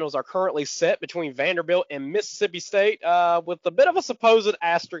 the finals are currently set between Vanderbilt and Mississippi State, with a bit of a supposed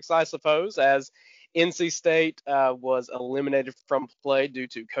asterisk, I suppose, as NC State was eliminated from play due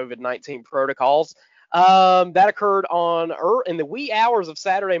to COVID-19 protocols. That occurred in the wee hours of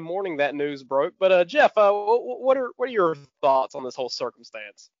Saturday morning. That news broke. But Jeff, what are your thoughts on this whole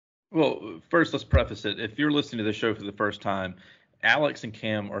circumstance? Well, first let's preface it. If you're listening to the show for the first time, Alex and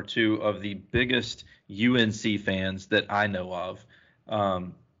Cam are two of the biggest UNC fans that I know of.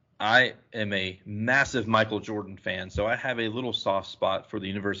 I am a massive Michael Jordan fan, so I have a little soft spot for the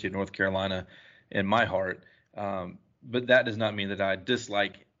University of North Carolina in my heart. But that does not mean that I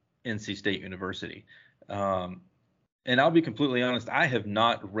dislike NC State University. And I'll be completely honest, I have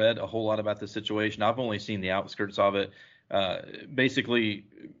not read a whole lot about the situation. I've only seen the outskirts of it. Basically,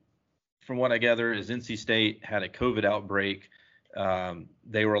 from what I gather, is NC State had a COVID outbreak.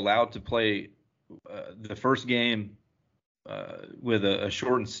 They were allowed to play the first game with a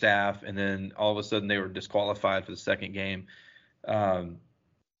shortened staff, and then all of a sudden they were disqualified for the second game.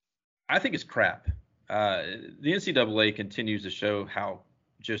 I think it's crap. The NCAA continues to show how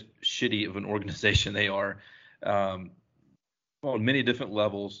just shitty of an organization they are, on many different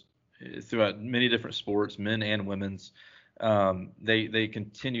levels, throughout many different sports, men and women's. They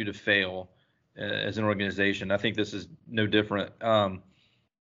continue to fail as an organization. I think this is no different.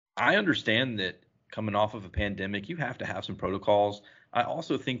 I understand that coming off of a pandemic, you have to have some protocols. I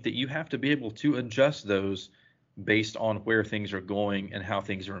also think that you have to be able to adjust those based on where things are going and how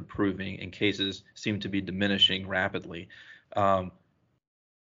things are improving, and cases seem to be diminishing rapidly.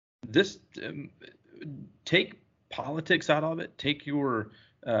 Take politics out of it. Take your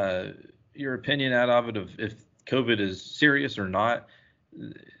your opinion out of it of if COVID is serious or not.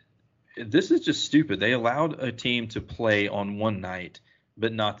 This is just stupid. They allowed a team to play on one night,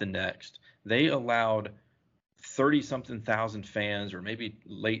 but not the next. They allowed 30-something thousand fans, or maybe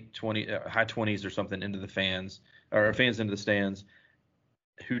high 20s or something into the fans, or fans into the stands,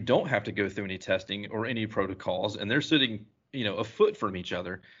 who don't have to go through any testing or any protocols, and they're sitting, a foot from each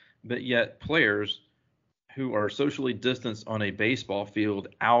other. But yet players who are socially distanced on a baseball field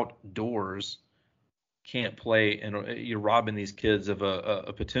outdoors can't play, and you're robbing these kids of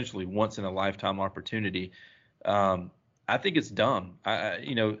a potentially once in a lifetime opportunity. I think it's dumb.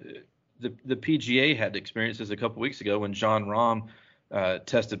 The PGA had experiences a couple weeks ago when Jon Rahm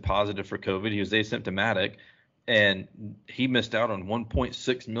tested positive for COVID. He was asymptomatic, and he missed out on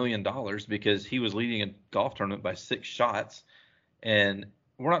 $1.6 million because he was leading a golf tournament by 6 shots. And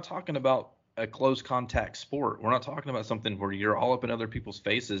we're not talking about a close contact sport. We're not talking about something where you're all up in other people's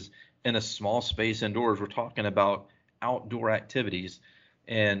faces in a small space indoors. We're talking about outdoor activities.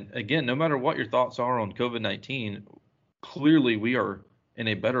 And again, no matter what your thoughts are on COVID-19, clearly we are in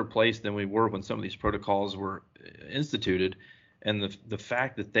a better place than we were when some of these protocols were instituted. And the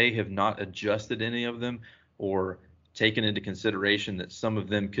fact that they have not adjusted any of them or taken into consideration that some of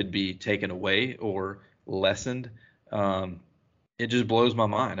them could be taken away or lessened, it just blows my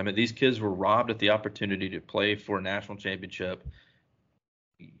mind. I mean, these kids were robbed at the opportunity to play for a national championship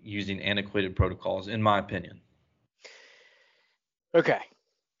using antiquated protocols, in my opinion. Okay.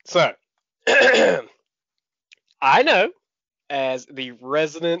 So, I know, as the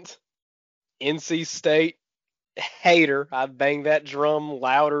resident NC State hater, I bang that drum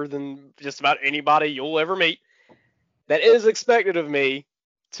louder than just about anybody you'll ever meet, that it is expected of me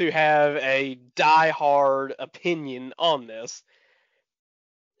to have a die-hard opinion on this.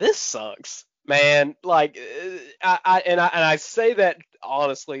 This sucks, man. Like, I say that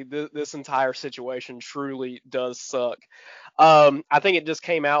honestly. This entire situation truly does suck. I think it just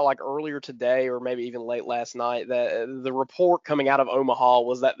came out like earlier today, or maybe even late last night, that the report coming out of Omaha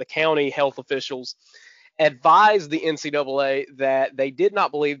was that the county health officials advised the NCAA that they did not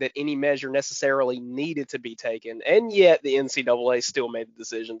believe that any measure necessarily needed to be taken, and yet the NCAA still made the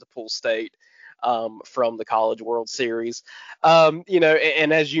decision to pull state from the College World Series. And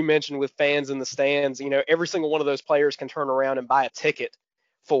as you mentioned with fans in the stands, every single one of those players can turn around and buy a ticket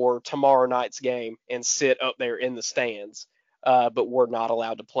for tomorrow night's game and sit up there in the stands, but we're not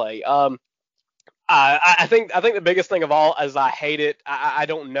allowed to play. I think the biggest thing of all is I hate it. I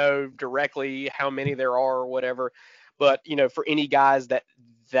don't know directly how many there are or whatever, but for any guys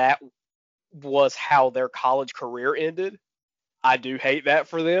that was how their college career ended, I do hate that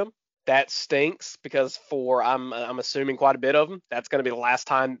for them. That stinks because I'm assuming quite a bit of them, that's going to be the last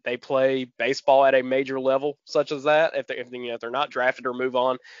time they play baseball at a major level such as that. If they're not drafted or move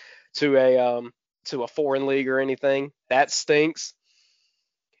on to a foreign league or anything, that stinks.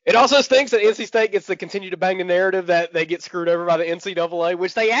 It also stinks that NC State gets to continue to bang the narrative that they get screwed over by the NCAA,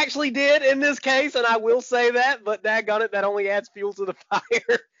 which they actually did in this case, and I will say that. But daggone it, that only adds fuel to the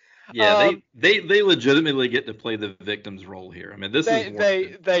fire. Yeah, they legitimately get to play the victim's role here. I mean,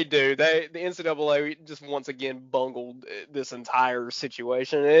 they do. The NCAA just once again bungled this entire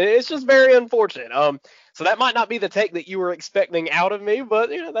situation. It's just very unfortunate. So that might not be the take that you were expecting out of me,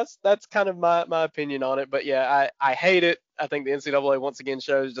 but that's kind of my opinion on it. But yeah, I hate it. I think the NCAA once again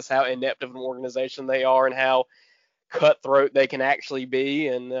shows just how inept of an organization they are and how cutthroat they can actually be,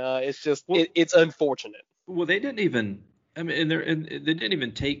 and it's unfortunate. Well, they didn't even. I mean, they didn't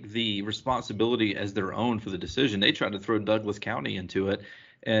even take the responsibility as their own for the decision. They tried to throw Douglas County into it,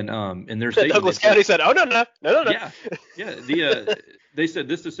 and in their statement, Douglas County said, "Oh no." Yeah. They said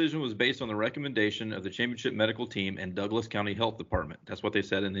this decision was based on the recommendation of the championship medical team and Douglas County Health Department. That's what they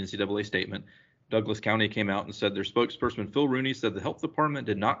said in the NCAA statement. Douglas County came out and said their spokesperson Phil Rooney said the health department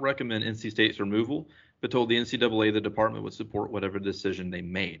did not recommend NC State's removal, but told the NCAA the department would support whatever decision they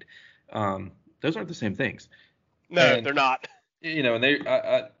made. Those aren't the same things. No, they're not. And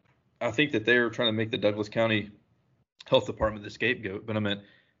I think that they're trying to make the Douglas County Health Department the scapegoat. But I mean,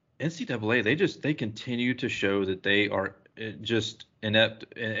 NCAA, they continue to show that they are just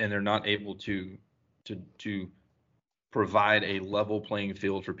inept and they're not able to provide a level playing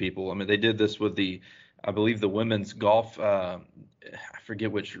field for people. I mean, they did this with I believe the women's golf. I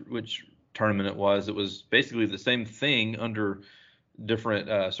forget which tournament it was. It was basically the same thing under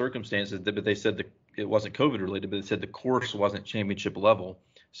different circumstances, but they said it wasn't COVID related, but they said the course wasn't championship level.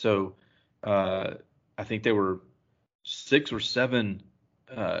 So I think there were 6 or 7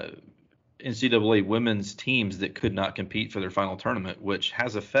 NCAA women's teams that could not compete for their final tournament, which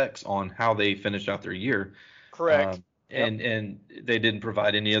has effects on how they finish out their year. Correct. And they didn't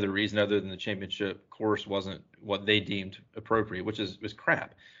provide any other reason other than the championship course wasn't what they deemed appropriate, which was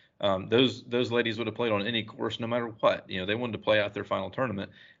crap. Those ladies would have played on any course no matter what. They wanted to play out their final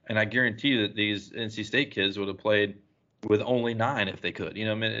tournament, and I guarantee that these NC State kids would have played with only 9 if they could.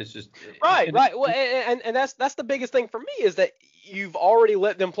 I mean, it's just right. Well, and that's the biggest thing for me is that you've already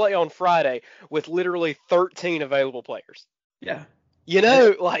let them play on Friday with literally 13 available players. Yeah.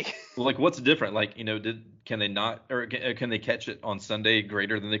 Like what's different? Like, can they not, or can they catch it on Sunday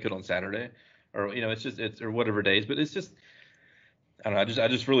greater than they could on Saturday, or it's or whatever days? But it's just, I don't know. I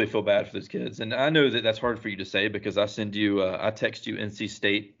just really feel bad for those kids, and I know that that's hard for you to say because I text you NC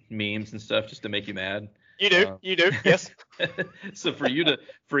State memes and stuff just to make you mad. You do, yes. So for you to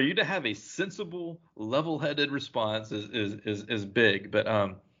have a sensible, level-headed response is big, but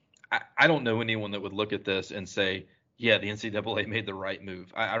I don't know anyone that would look at this and say, yeah, the NCAA made the right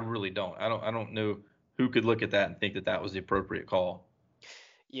move. I really don't. I don't know who could look at that and think that that was the appropriate call.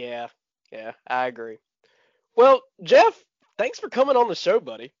 Yeah, I agree. Well, Jeff, thanks for coming on the show,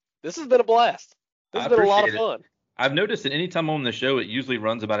 buddy. This has been a blast. This has been a lot of fun. I've noticed that anytime I'm on the show, it usually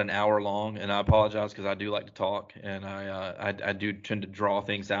runs about an hour long, and I apologize because I do like to talk, and I do tend to draw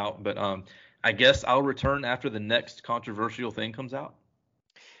things out. But I guess I'll return after the next controversial thing comes out.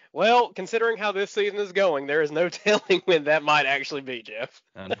 Well, considering how this season is going, there is no telling when that might actually be, Jeff.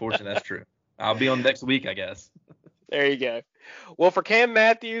 Unfortunately, that's true. I'll be on next week, I guess. There you go. Well, for Cam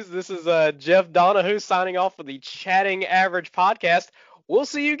Matthews, this is Jeff Donahue signing off for the Chatting Average podcast. We'll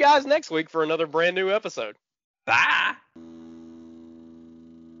see you guys next week for another brand new episode. Bye.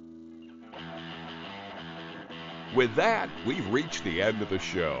 With that, we've reached the end of the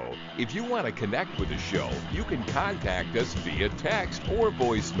show. If you want to connect with the show, you can contact us via text or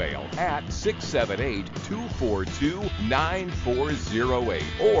voicemail at 678-242-9408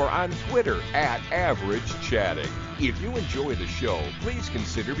 or on Twitter at AverageChatting. If you enjoy the show, please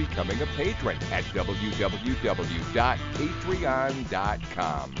consider becoming a patron at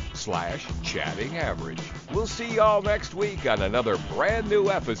www.patreon.com/chattingaverage. We'll see y'all next week on another brand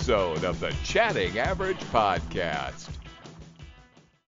new episode of the Chatting Average Podcast.